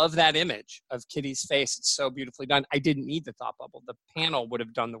again, I love that image of Kitty's face. It's so beautifully done. I didn't need the thought bubble. The panel would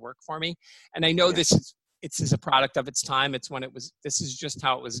have done the work for me. And I know this is a product of its time. This is just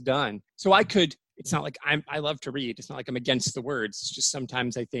how it was done. So it's not like I love to read. It's not like I'm against the words. It's just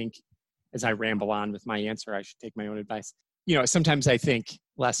sometimes I think, as I ramble on with my answer, I should take my own advice. Sometimes I think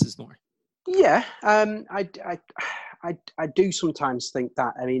less is more. Yeah. I do sometimes think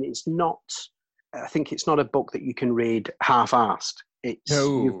that. I mean, I think it's not a book that you can read half-assed.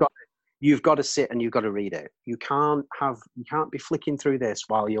 You've got to sit and you've got to read it. You can't be flicking through this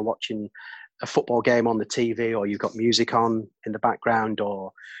while you're watching a football game on the TV, or you've got music on in the background,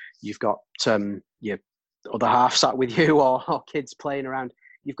 or you've got your other half sat with you, or kids playing around.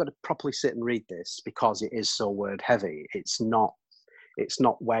 You've got to properly sit and read this because it is so word heavy. It's not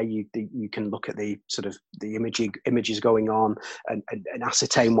where you can look at the sort of the images going on and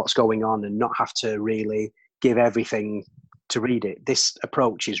ascertain what's going on and not have to really give everything to read it. This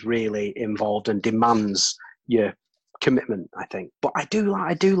approach is really involved and demands your commitment, I think. But I do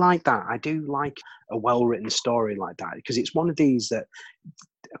like that. I do like a well-written story like that, because it's one of these that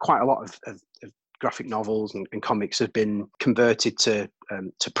quite a lot of graphic novels and comics have been converted to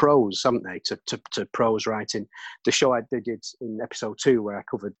prose, haven't they? To prose writing. The show I did in episode 2, where I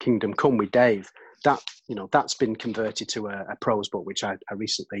covered Kingdom Come with Dave, that's been converted to a prose book, which I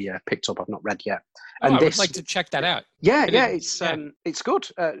recently picked up. I've not read yet. And I would like to check that out. Yeah, it's good.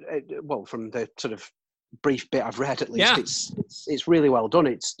 Well, from the sort of brief bit I've read, at least, it's really well done.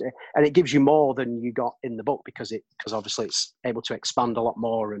 And it gives you more than you got in the book because obviously it's able to expand a lot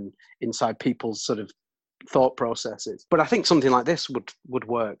more and inside people's sort of thought processes. But I think something like this would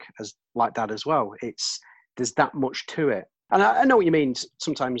work as like that as well. There's that much to it. And I know what you mean.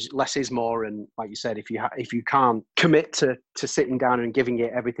 Sometimes less is more, and like you said, if you can't commit to sitting down and giving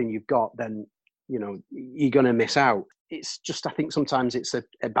it everything you've got, then you're going to miss out. It's just, I think sometimes it's a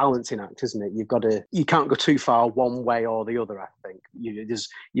balancing act, isn't it? You can't go too far one way or the other. I think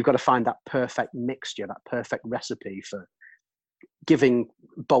you've got to find that perfect mixture, that perfect recipe for giving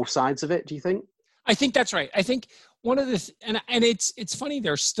both sides of it. Do you think? I think that's right. I think one of the and it's funny.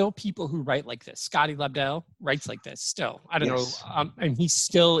 There's still people who write like this. Scotty Lebdell writes like this still. I don't know, and he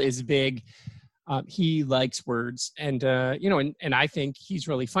still is big. He likes words, and and I think he's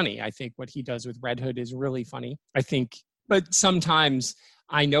really funny. I think what he does with Red Hood is really funny. I think, but sometimes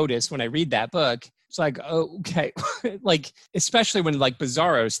I notice when I read that book, it's like, oh, okay, like especially when like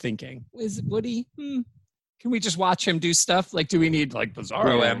Bizarro's thinking, is Woody? Can we just watch him do stuff? Like, do we need like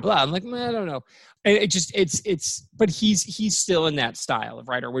Bizarro and blah? I'm like, I don't know. And but he's still in that style of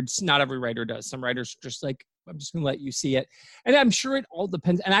writer, which not every writer does. Some writers just like, I'm just going to let you see it. And I'm sure it all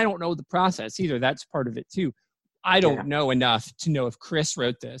depends. And I don't know the process either. That's part of it too. I don't know enough to know if Chris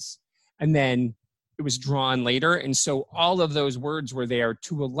wrote this and then it was drawn later. And so all of those words were there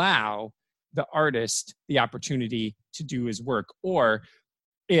to allow the artist the opportunity to do his work. Or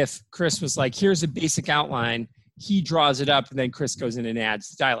if Chris was like, here's a basic outline, he draws it up and then Chris goes in and adds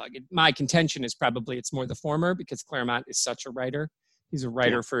the dialogue. My contention is probably it's more the former because Claremont is such a writer. He's a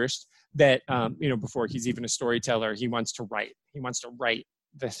writer first that, before he's even a storyteller, he wants to write. He wants to write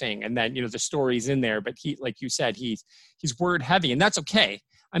the thing. And then, the story's in there, but he, like you said, he's word heavy and that's okay.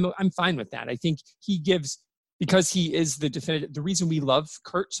 I'm fine with that. I think he gives, because he is the definitive, the reason we love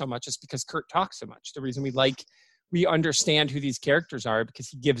Kurt so much is because Kurt talks so much. The reason we understand who these characters are because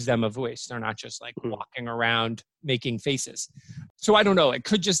he gives them a voice. They're not just like walking around making faces. So I don't know. It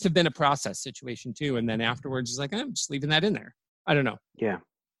could just have been a process situation too. And then afterwards he's like, I'm just leaving that in there. I don't know. Yeah.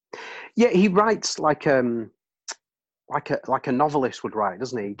 Yeah. He writes like a novelist would write,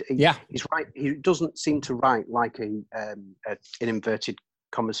 doesn't he? He's right. He doesn't seem to write like in inverted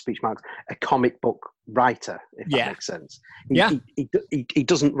commas speech marks, a comic book writer, if that makes sense. He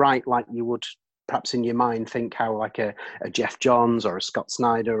doesn't write like you would perhaps in your mind think how like a Jeff Johns or a Scott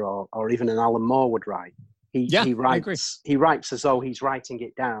Snyder or even an Alan Moore would write. He writes as though he's writing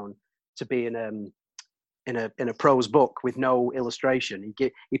it down to be in a prose book with no illustration.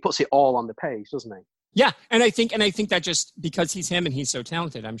 He puts it all on the page, doesn't he? Yeah, and I think that just because he's him and he's so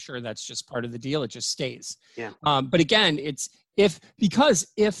talented, I'm sure that's just part of the deal. It just stays. Yeah. But again,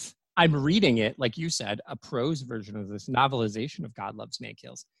 if I'm reading it, like you said, a prose version of this novelization of God Loves Snake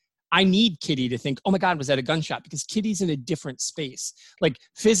Hills, I need Kitty to think, oh my God, was that a gunshot? Because Kitty's in a different space. Like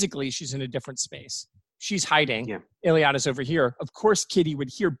physically, she's in a different space. She's hiding. Yeah. Ileana's over here. Of course, Kitty would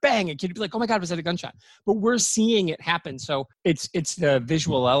hear bang and Kitty would be like, oh my God, was that a gunshot? But we're seeing it happen. So it's the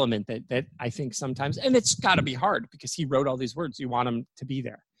visual element that I think sometimes, and it's got to be hard because he wrote all these words. You want them to be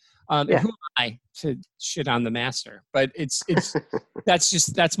there. And who am I to shit on the master? But it's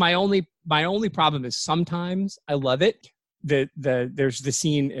that's my only problem is sometimes I love it. There's the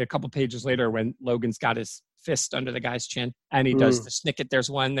scene a couple pages later when Logan's got his fist under the guy's chin and he does the snicket. There's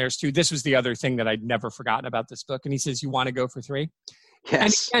one, there's two. This was the other thing that I'd never forgotten about this book. And he says, you want to go for three?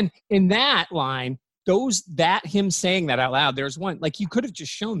 Yes. And again, in that line, him saying that out loud, there's one, like you could have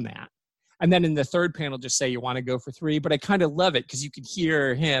just shown that. And then in the third panel, just say, you want to go for three? But I kind of love it because you could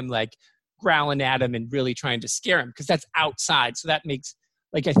hear him like growling at him and really trying to scare him because that's outside. So that makes,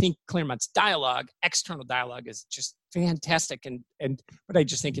 like, I think Claremont's dialogue, external dialogue is just fantastic. But I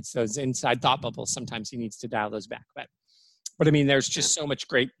just think it's those inside thought bubbles. Sometimes he needs to dial those back. But I mean, there's just so much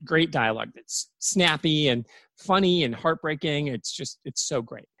great dialogue that's snappy and funny and heartbreaking. It's so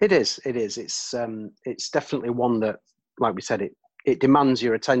great. It is. It's definitely one that, like we said, it demands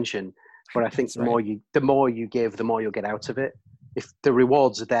your attention. But I think the more you give, the more you'll get out of it. If the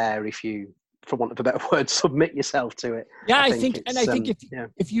rewards are there, if you, for want of a better word, submit yourself to it. Yeah, I think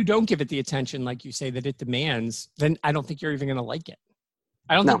if you don't give it the attention, like you say, that it demands, then I don't think you're even going to like it.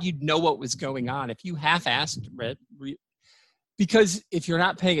 I don't think you'd know what was going on if you half-assed it. Because if you're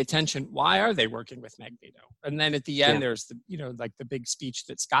not paying attention, why are they working with Magneto? And then at the end, there's like the big speech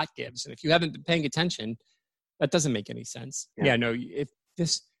that Scott gives. And if you haven't been paying attention, that doesn't make any sense. Yeah, no, if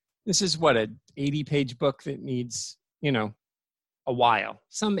this is what, an 80-page book that needs, a while.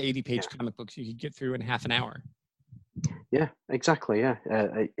 Some 80-page comic books you could get through in half an hour. Yeah, exactly. Yeah,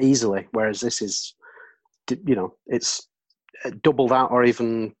 easily. Whereas this is, it's double that or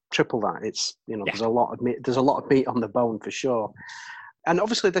even triple that. It's there's a lot of meat. There's a lot of meat on the bone for sure. And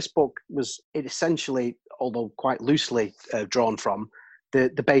obviously, this book it essentially, although quite loosely drawn from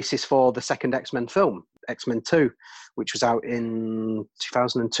the basis for the second X-Men film, X-Men 2, which was out in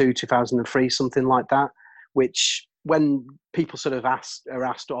 2002, 2003, something like that. Which, when people sort of are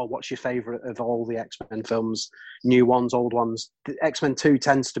asked, oh, what's your favourite of all the X-Men films, new ones, old ones, the X-Men 2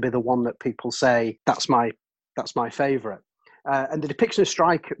 tends to be the one that people say, that's my favourite. And the depiction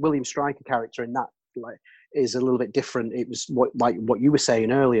of William Stryker character in that is a little bit different. It was what you were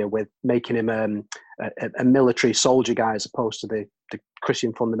saying earlier with making him a military soldier guy as opposed to the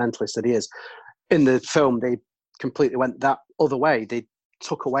Christian fundamentalist that he is. In the film, they completely went that other way. They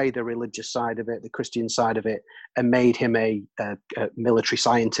took away the religious side of it, the Christian side of it, and made him a military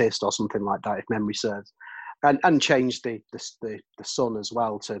scientist or something like that, if memory serves, and changed the son as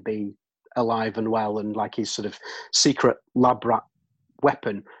well to be alive and well and like his sort of secret lab rat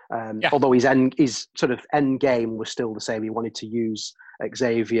weapon. Although his sort of end game was still the same. He wanted to use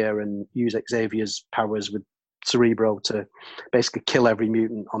Xavier and use Xavier's powers with Cerebro to basically kill every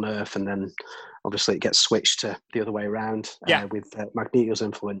mutant on Earth, and then obviously it gets switched to the other way around with Magneto's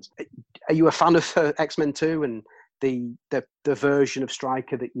influence. Are you a fan of X-Men 2 and the version of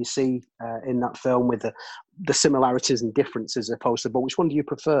Stryker that you see in that film with the similarities and differences opposed to, but which one do you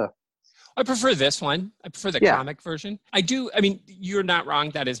prefer? I prefer this one. I prefer the comic version. I do. I mean, you're not wrong.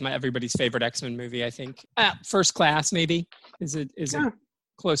 That is everybody's favorite X-Men movie, I think. First Class, maybe, is a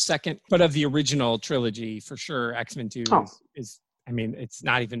close second. But of the original trilogy, for sure, X-Men 2 is, I mean, it's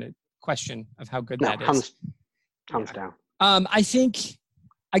not even a question of how good that is. Hands down. I think,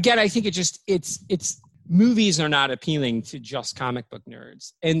 again, it's movies are not appealing to just comic book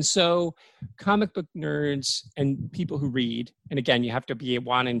nerds. And so comic book nerds and people who read, and again, you have to be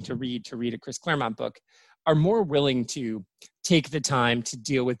wanting to read a Chris Claremont book, are more willing to take the time to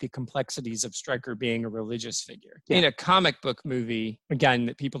deal with the complexities of Stryker being a religious figure. In a comic book movie, again,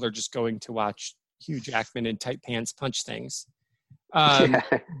 that people are just going to watch Hugh Jackman in tight pants punch things.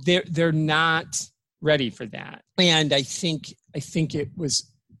 They're not ready for that. And I think it was,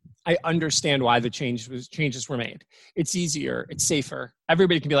 I understand why the changes were made. It's easier. It's safer.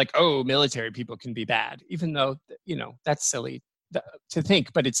 Everybody can be like, oh, military people can be bad, even though, that's silly to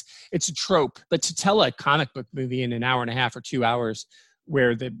think, but it's a trope. But to tell a comic book movie in an hour and a half or 2 hours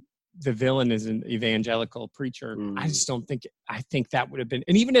where the villain is an evangelical preacher, I just don't think, I think that would have been,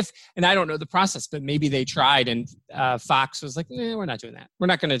 and even if, and I don't know the process, but maybe they tried and Fox was like, we're not doing that. We're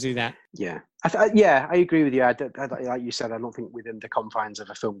not going to do that. Yeah. I agree with you. Like you said, I don't think within the confines of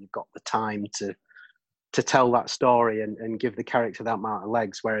a film, you've got the time to tell that story and give the character that amount of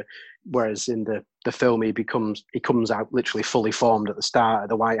legs, whereas in the film he comes out literally fully formed at the start of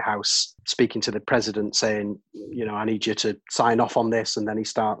the White House, speaking to the president saying, I need you to sign off on this, and then he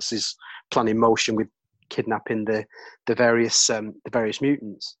starts his plan in motion with kidnapping the various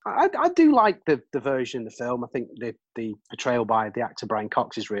mutants. I do like the version in the film. I think the portrayal by the actor Brian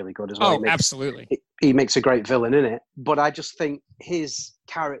Cox is really good as well. Absolutely. He makes a great villain in it, but I just think his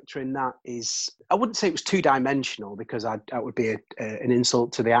character in that is, I wouldn't say it was two-dimensional, because that would be an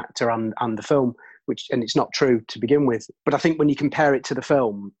insult to the actor and the film, and it's not true to begin with. But I think when you compare it to the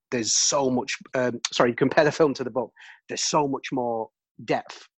film, there's so much, compare the film to the book, there's so much more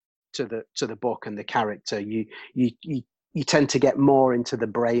depth to the book and the character. You tend to get more into the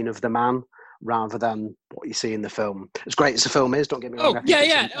brain of the man rather than what you see in the film. As great as the film is, don't get me wrong.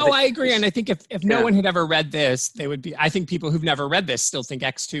 I agree. And I think if no one had ever read this, they would be, I think people who've never read this still think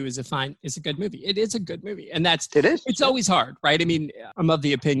X2 is a good movie. It is a good movie. And it's always hard, right? I mean, I'm of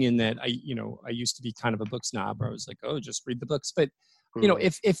the opinion that I used to be kind of a book snob where I was like, oh, just read the books. But,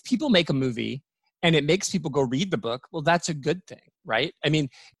 if people make a movie and it makes people go read the book, well, that's a good thing, right? I mean,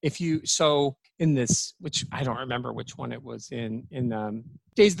 in this, which I don't remember which one it was in the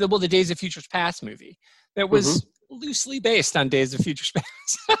Days of Futures Past movie, that was loosely based on Days of Futures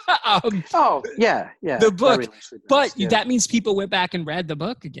Past. The book. But that means people went back and read the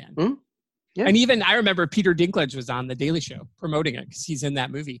book again. Mm-hmm. Yeah. And even I remember Peter Dinklage was on The Daily Show promoting it because he's in that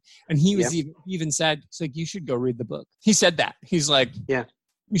movie. And he was even said, it's like, you should go read the book. He said that. He's like,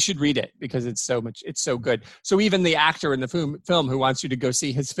 you should read it because it's so good. So even the actor in the film who wants you to go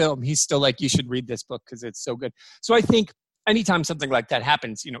see his film, he's still like, you should read this book because it's so good. So I think anytime something like that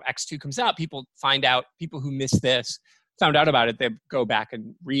happens, X2 comes out, people who missed this, found out about it, they go back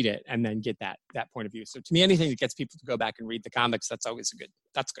and read it and then get that point of view. So to me, anything that gets people to go back and read the comics, that's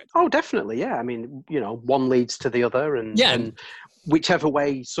good. Oh, definitely. Yeah. I mean, one leads to the other and whichever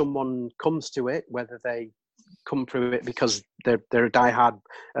way someone comes to it, whether they come through it because they're a diehard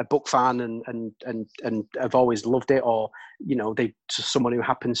book fan and have always loved it, or they just someone who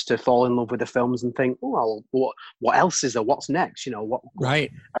happens to fall in love with the films and think, oh, well, what else is there? What's next?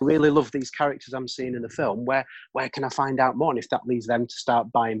 Right. I really love these characters I'm seeing in the film. Where can I find out more? And if that leads them to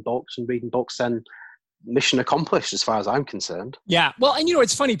start buying books and reading books, then mission accomplished as far as I'm concerned. Yeah. Well, and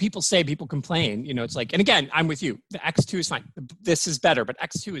it's funny, people complain, it's like, and again, I'm with you. The X2 is fine. This is better, but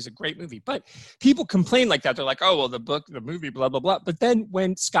X2 is a great movie. But people complain like that. They're like, oh, well, the book, the movie, blah, blah, blah. But then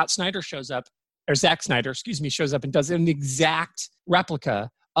when Zack Snyder shows up and does an exact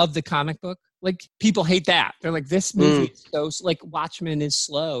replica of the comic book, like people hate that. They're like, this movie is so, like Watchmen is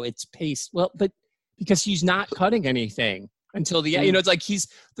slow. It's paced. Well, but because he's not cutting anything until the end. It's like he's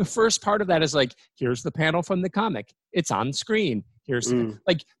the first part of that is like, here's the panel from the comic. It's on screen. Here's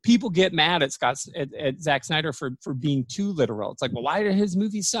like people get mad at Zack Snyder for being too literal. It's like, well, why do his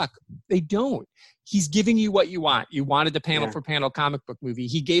movies suck? They don't. He's giving you what you want. You wanted the panel for panel comic book movie.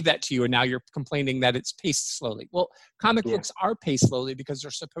 He gave that to you, and now you're complaining that it's paced slowly. Well, comic books are paced slowly because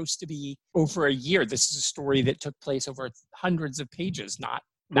they're supposed to be over a year. This is a story that took place over hundreds of pages, not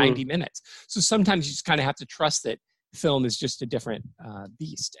 90 minutes. So sometimes you just kind of have to trust that film is just a different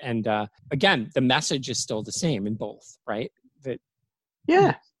beast. And again, the message is still the same in both, right? That,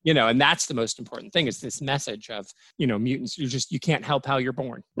 yeah. And that's the most important thing, is this message of, mutants. You can't help how you're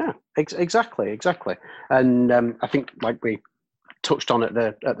born. No, exactly. And I think, like we touched on at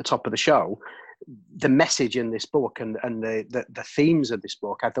the top of the show, the message in this book and the themes of this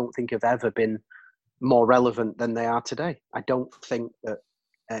book, I don't think have ever been more relevant than they are today. I don't think that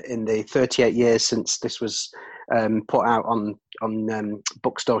in the 38 years since this was put out on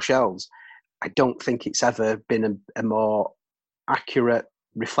bookstore shelves, I don't think it's ever been a more accurate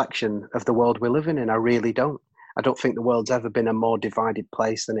reflection of the world we're living in. I really don't. I don't think the world's ever been a more divided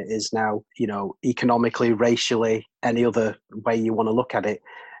place than it is now, economically, racially, any other way you want to look at it,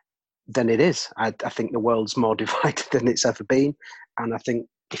 than it is. I think the world's more divided than it's ever been. And I think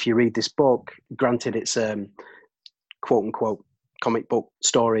if you read this book, granted it's quote unquote comic book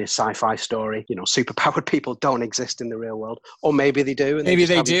story, a sci-fi story, superpowered people don't exist in the real world, or maybe they do. And maybe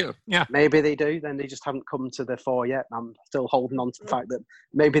they do. Yeah. Maybe they do. Then they just haven't come to the fore yet. I'm still holding on to the fact that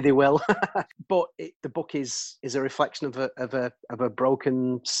maybe they will. But the book is a reflection of a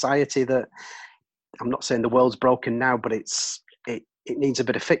broken society that, I'm not saying the world's broken now, but it needs a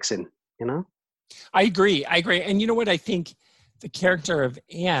bit of fixing, I agree. And you know what? I think the character of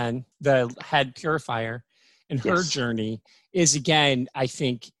Anne, the head purifier, and her journey is, again, I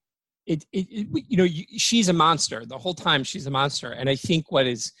think she's a monster the whole time. She's a monster. And I think what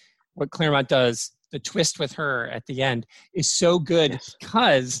Claremont does, the twist with her at the end, is so good,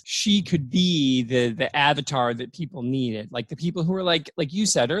 because she could be the avatar that people needed. Like the people who are like you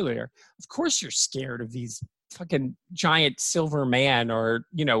said earlier, of course you're scared of these fucking giant silver man, or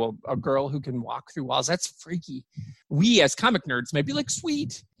a girl who can walk through walls. That's freaky. We as comic nerds might be like,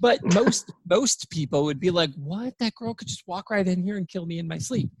 sweet, but most people would be like, what? That girl could just walk right in here and kill me in my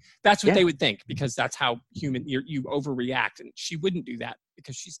sleep. That's what they would think, because that's how human you overreact. And she wouldn't do that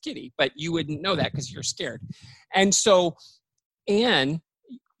because she's Kitty, but you wouldn't know that because you're scared. And so Anne,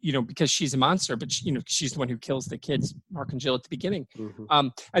 because she's a monster, but she's the one who kills the kids, Mark and Jill, at the beginning. Mm-hmm.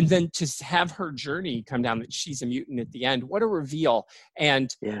 And then to have her journey come down, that she's a mutant at the end, what a reveal. And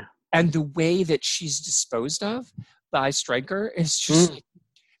the way that she's disposed of by Stryker is just,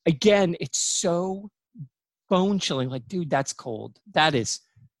 again, it's so bone chilling. Like, dude, that's cold. That is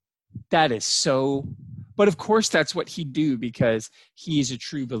so, but of course that's what he'd do, because he's a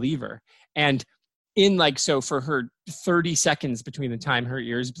true believer. And so for her 30 seconds between the time her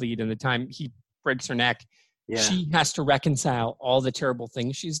ears bleed and the time he breaks her neck, she has to reconcile all the terrible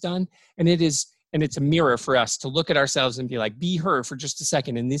things she's done. And it's a mirror for us to look at ourselves and be like, be her for just a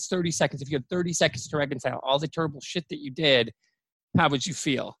second. In these 30 seconds, if you had 30 seconds to reconcile all the terrible shit that you did, how would you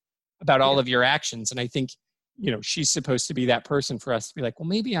feel about all of your actions? And I think, she's supposed to be that person for us to be like, well,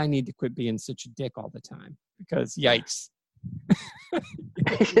 maybe I need to quit being such a dick all the time, because yikes.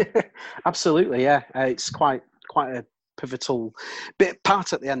 Absolutely, yeah. It's quite a pivotal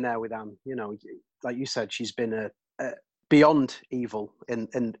part at the end there with Anne. Like you said, she's been a beyond evil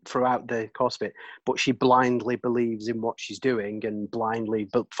in throughout the course of it, but she blindly believes in what she's doing and blindly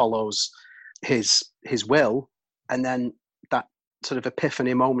follows his will. And then that sort of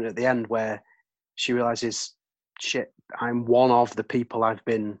epiphany moment at the end where she realizes, shit, I'm one of the people I've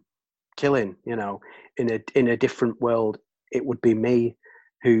been killing. In a different world, it would be me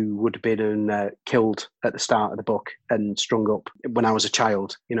who would have been killed at the start of the book and strung up when I was a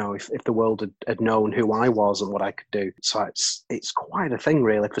child, if the world had known who I was and what I could do. So it's quite a thing,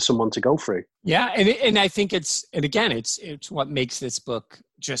 really, for someone to go through. Yeah, and I think it's what makes this book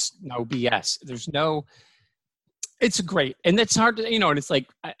just no BS. It's great. And it's hard to, and it's like,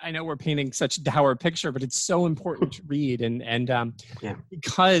 I know we're painting such a dour picture, but it's so important to read. And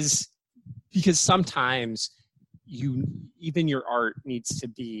because sometimes even your art needs to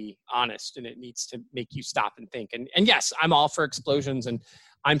be honest, and it needs to make you stop and think. And yes, I'm all for explosions, and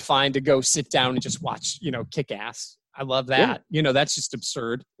I'm fine to go sit down and just watch, kick ass. I love that. Yeah. That's just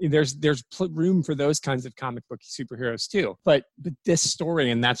absurd. There's room for those kinds of comic book superheroes too. But this story,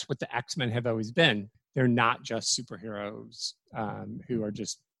 and that's what the X-Men have always been. They're not just superheroes who are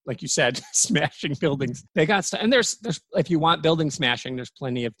just, like you said, smashing buildings. They got stuff. And there's if you want building smashing, there's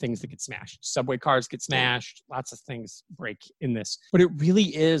plenty of things that get smashed. Subway cars get smashed. Lots of things break in this. But it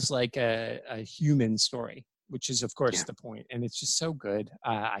really is like a human story, which is, of course, the point. And it's just so good.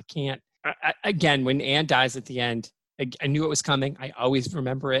 Again, when Anne dies at the end, I knew it was coming. I always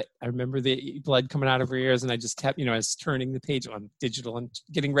remember it. I remember the blood coming out of her ears, and I just kept, I was turning the page on digital and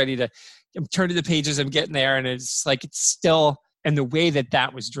getting ready to, I'm turning the pages, I'm getting there, and it's like, it's still, and the way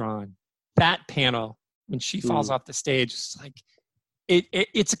that was drawn, that panel, when she falls off the stage, it's like,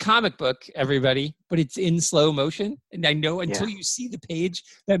 It's a comic book, everybody, but it's in slow motion. And I know until you see the page,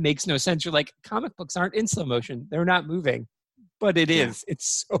 that makes no sense. You're like, comic books aren't in slow motion. They're not moving. But it is. Yeah.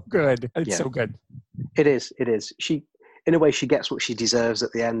 It's so good. It's so good. It is. It is. She, in a way, she gets what she deserves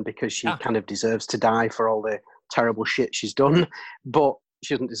at the end because she kind of deserves to die for all the terrible shit she's done. But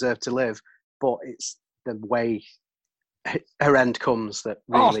she doesn't deserve to live. But it's the way her end comes that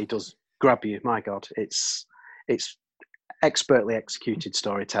really does grab you. My God, it's expertly executed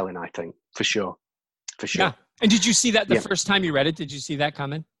storytelling, I think, for sure. Yeah. And did you see that the first time you read it? Did you see that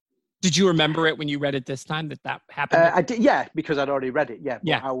coming? Did you remember it when you read it this time that happened? I did, because I'd already read it. Yeah.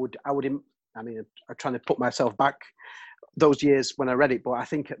 But I'm trying to put myself back those years when I read it, but I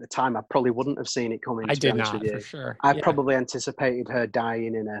think at the time I probably wouldn't have seen it coming. I did not, for sure. I probably anticipated her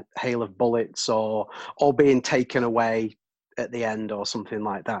dying in a hail of bullets or being taken away at the end or something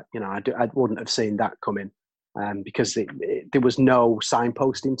like that. I wouldn't have seen that coming. Because there was no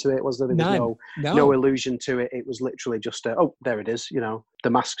signposting to it, was there? There was no allusion to it. It was literally just there it is. The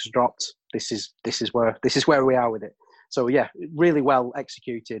mask's dropped. This is where we are with it. So really well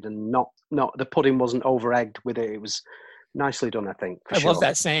executed, and not the pudding wasn't over egged with it. It was nicely done, I think. I love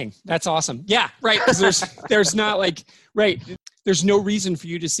that saying. That's awesome. Yeah, right. Because there's not there's no reason for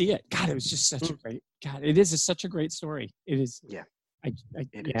you to see it. God, it was just such a great. God, it is such a great story. It is. Yeah.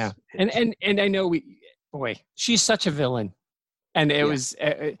 Is. And I know Boy, she's such a villain. And it was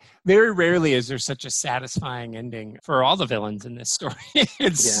very rarely is there such a satisfying ending for all the villains in this story.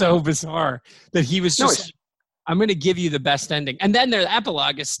 It's so bizarre that he was just, I'm going to give you the best ending. And then their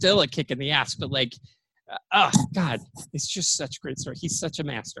epilogue is still a kick in the ass, but oh God, it's just such a great story. He's such a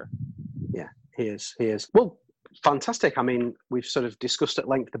master. Yeah, he is. Well, fantastic. I mean, we've sort of discussed at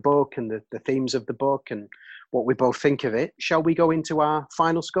length the book and the themes of the book and what we both think of it. Shall we go into our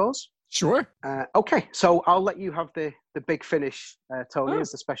final scores? Sure. Okay, so I'll let you have the big finish, Tony,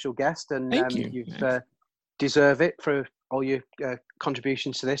 as the special guest, and thank you. You've deserve it for all your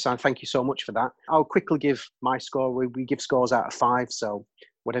contributions to this, and thank you so much for that. I'll quickly give my score. We give scores out of 5, so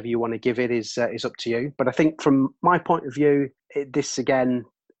whatever you want to give it is up to you. But I think from my point of view, this again,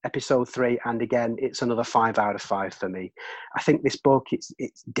 episode 3, and again, it's another 5 out of 5 for me. I think this book, it's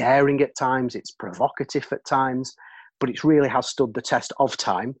daring at times, it's provocative at times, but it really has stood the test of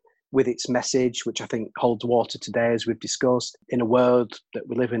time with its message, which I think holds water today, as we've discussed. In a world that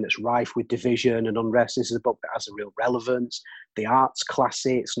we live in that's rife with division and unrest, this is a book that has a real relevance. The art's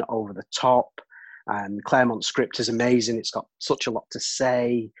classy, it's not over the top. Claremont's script is amazing. It's got such a lot to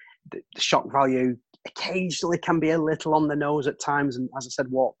say. The shock value occasionally can be a little on the nose at times, and as I said,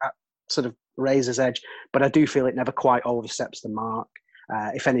 walk that sort of razor's edge, but I do feel it never quite oversteps the mark.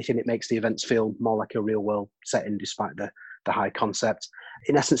 If anything, it makes the events feel more like a real world setting, despite the high concept.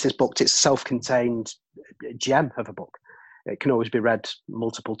 In essence, this book, it's a self-contained gem of a book. It can always be read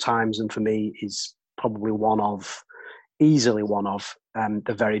multiple times, and for me is probably easily one of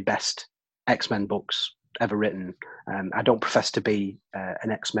the very best X-Men books ever written. I don't profess to be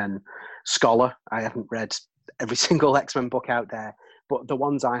an X-Men scholar. I haven't read every single X-Men book out there, but the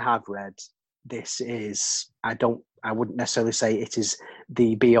ones I have read, this is, I wouldn't necessarily say it is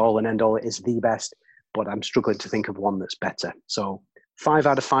the be all and end all. It is the best, but I'm struggling to think of one that's better. So 5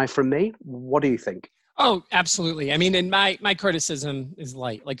 out of 5 from me. What do you think? Oh, absolutely. I mean, and my criticism is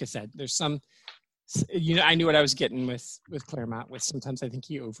light. Like I said, there's some, I knew what I was getting with Claremont. With sometimes I think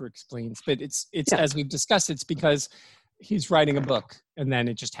he over-explains, but it's as we've discussed, it's because he's writing a book and then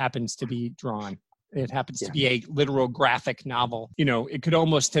it just happens to be drawn. It happens to be a literal graphic novel. It could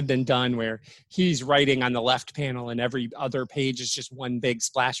almost have been done where he's writing on the left panel and every other page is just one big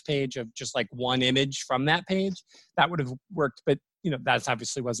splash page of just like one image from that page. That would have worked, but that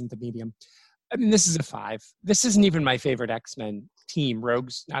obviously wasn't the medium. I mean, this is a 5. This isn't even my favorite X-Men team.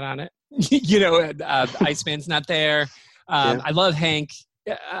 Rogue's not on it. Iceman's not there. I love Hank.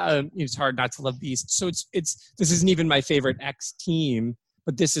 It's hard not to love Beast. So this isn't even my favorite X team.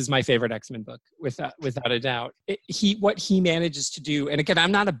 But this is my favorite X-Men book, without a doubt. What he manages to do, and again,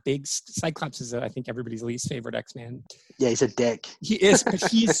 I'm not a big Cyclops is I think everybody's least favorite X-Man. Yeah, he's a dick. He is, but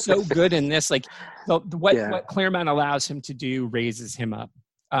he's so good in this. Like what Claremont allows him to do raises him up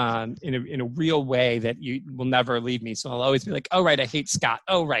in a real way that you will never leave me. So I'll always be like, oh right, I hate Scott.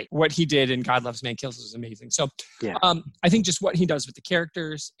 Oh right, what he did in God Loves Man Kills was amazing. So I think just what he does with the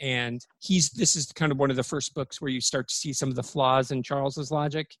characters, and this is kind of one of the first books where you start to see some of the flaws in Charles's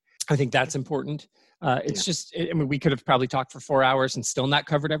logic. I think that's important. We could have probably talked for 4 hours and still not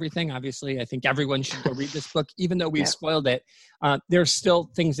covered everything. Obviously, I think everyone should go read this book, even though we've spoiled it. There's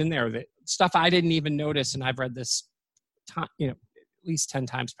still things in there, that stuff I didn't even notice, and I've read this least 10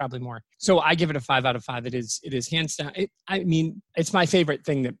 times, probably more. So I give it a 5 out of 5. It is hands down. It's my favorite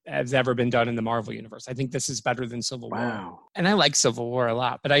thing that has ever been done in the Marvel universe. I think this is better than Civil War. And I like Civil War a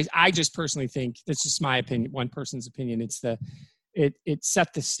lot, but I just personally think, that's just my opinion, one person's opinion. It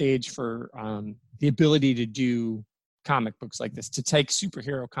set the stage for the ability to do comic books like this, to take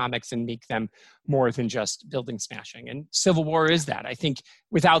superhero comics and make them more than just building smashing. And Civil War is that. I think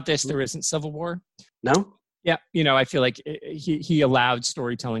without this, there isn't Civil War. No? Yeah. I feel like he allowed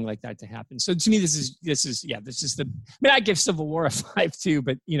storytelling like that to happen. So to me, this is I give Civil War a 5 too,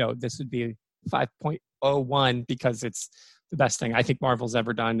 but this would be 5.01 because it's the best thing I think Marvel's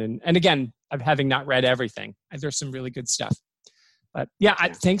ever done. And again, having not read everything, there's some really good stuff. But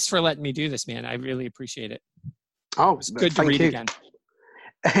thanks for letting me do this, man. I really appreciate it. Oh, it's good to read again.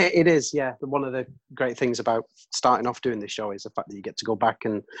 It is, yeah. One of the great things about starting off doing this show is the fact that you get to go back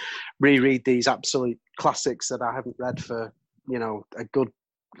and reread these absolute classics that I haven't read for, a good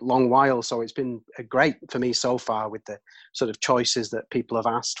long while. So it's been great for me so far with the sort of choices that people have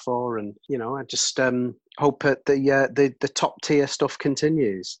asked for. And, I just hope that the top tier stuff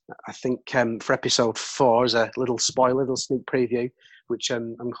continues. I think for episode 4, as a little spoiler, little sneak preview, which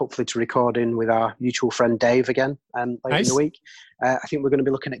I'm hopefully to record in with our mutual friend Dave again later in the week. I think we're going to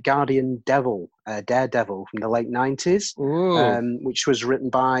be looking at Guardian Daredevil from the late 90s, which was written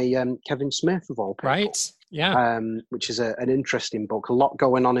by Kevin Smith, of all people. Right, yeah. Which is an interesting book. A lot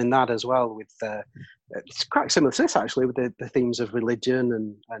going on in that as well. With it's quite similar to this, actually, with the themes of religion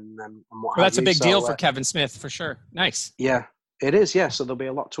and what Well, that's a big deal for Kevin Smith, for sure. Nice. Yeah. It is, yeah. So there'll be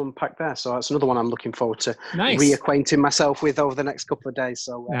a lot to unpack there. So that's another one I'm looking forward to reacquainting myself with over the next couple of days.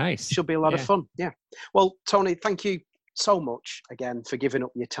 So it should be a lot of fun. Yeah. Well, Tony, thank you so much again for giving up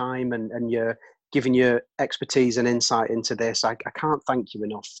your time and giving your expertise and insight into this. I can't thank you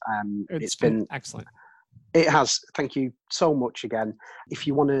enough. It's been excellent. It has. Thank you so much again. If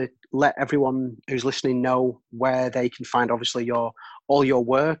you want to let everyone who's listening know where they can find, obviously, all your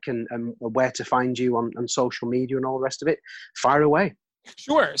work and where to find you on social media and all the rest of it, fire away.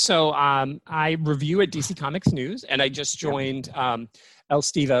 Sure. So I review at DC Comics News, and I just joined El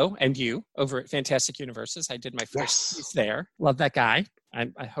Stevo and you over at Fantastic Universes. I did my first piece there. Love that guy.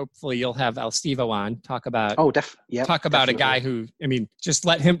 I hopefully you'll have El Stevo on, talk about definitely. A guy who,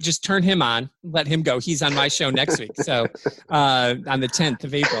 just turn him on, let him go. He's on my show next week. So on the 10th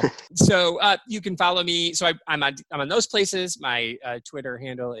of April. So you can follow me. So I'm on those places. My Twitter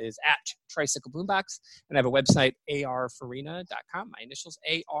handle is @TricycleBoombox, and I have a website, arfarina.com. My initials,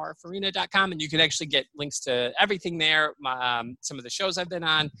 arfarina.com. And you can actually get links to everything there. Some of the shows I've been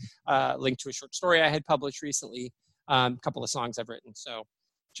on, link to a short story I had published recently. A couple of songs I've written. So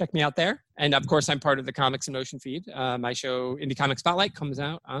check me out there. And of course, I'm part of the Comics in Motion feed. My show, Indie Comic Spotlight, comes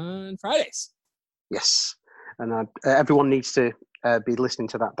out on Fridays. Yes. And everyone needs to be listening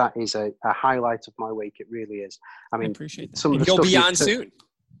to that. That is a highlight of my week. It really is. I appreciate that. And you'll be on soon.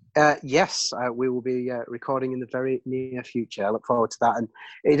 Yes, we will be recording in the very near future. I look forward to that. And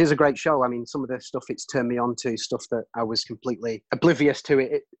it is a great show. I mean, some of the stuff it's turned me on to, stuff that I was completely oblivious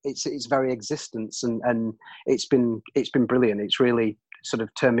to its very existence. And it's been brilliant. It's really sort of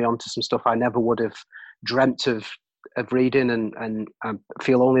turned me on to some stuff I never would have dreamt of reading, and I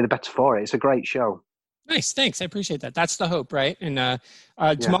feel only the better for it. It's a great show. Nice. Thanks. I appreciate that. That's the hope, right? And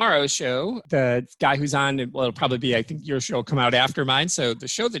tomorrow's show, the guy who's on, it'll probably be, I think your show will come out after mine. So the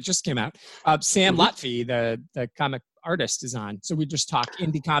show that just came out, Sam Lotfi, the comic artist, is on. So we just talk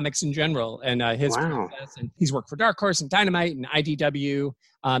indie comics in general and his process. And he's worked for Dark Horse and Dynamite and IDW.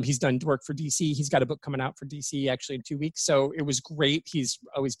 He's done work for DC. He's got a book coming out for DC actually in 2 weeks. So it was great. He's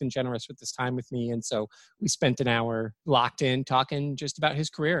always been generous with his time with me. And so we spent an hour locked in talking just about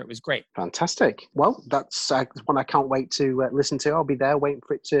his career. It was great. Fantastic. Well, that's one I can't wait to listen to. I'll be there waiting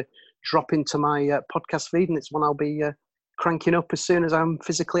for it to drop into my podcast feed. And it's one I'll be cranking up as soon as I'm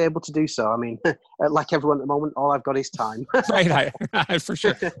physically able to do so. I mean, like everyone at the moment, all I've got is time. Right, for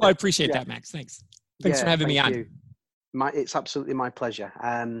sure. Well, I appreciate that, Max. Thanks for having me on. It's absolutely my pleasure.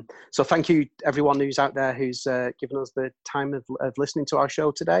 So thank you, everyone who's out there who's given us the time of listening to our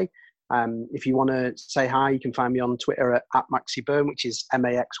show today. If you want to say hi, you can find me on Twitter at MaxyByrne, which is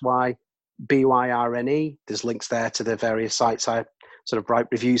MaxyByrne. There's links there to the various sites I sort of write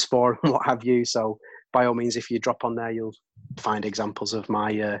reviews for and what have you. So by all means, if you drop on there, you'll find examples of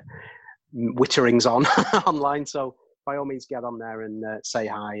my witterings online. So by all means, get on there and say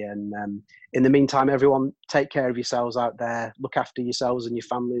hi. And in the meantime, everyone, take care of yourselves out there. Look after yourselves and your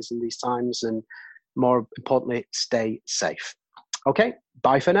families in these times. And more importantly, stay safe. Okay,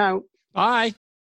 bye for now. Bye.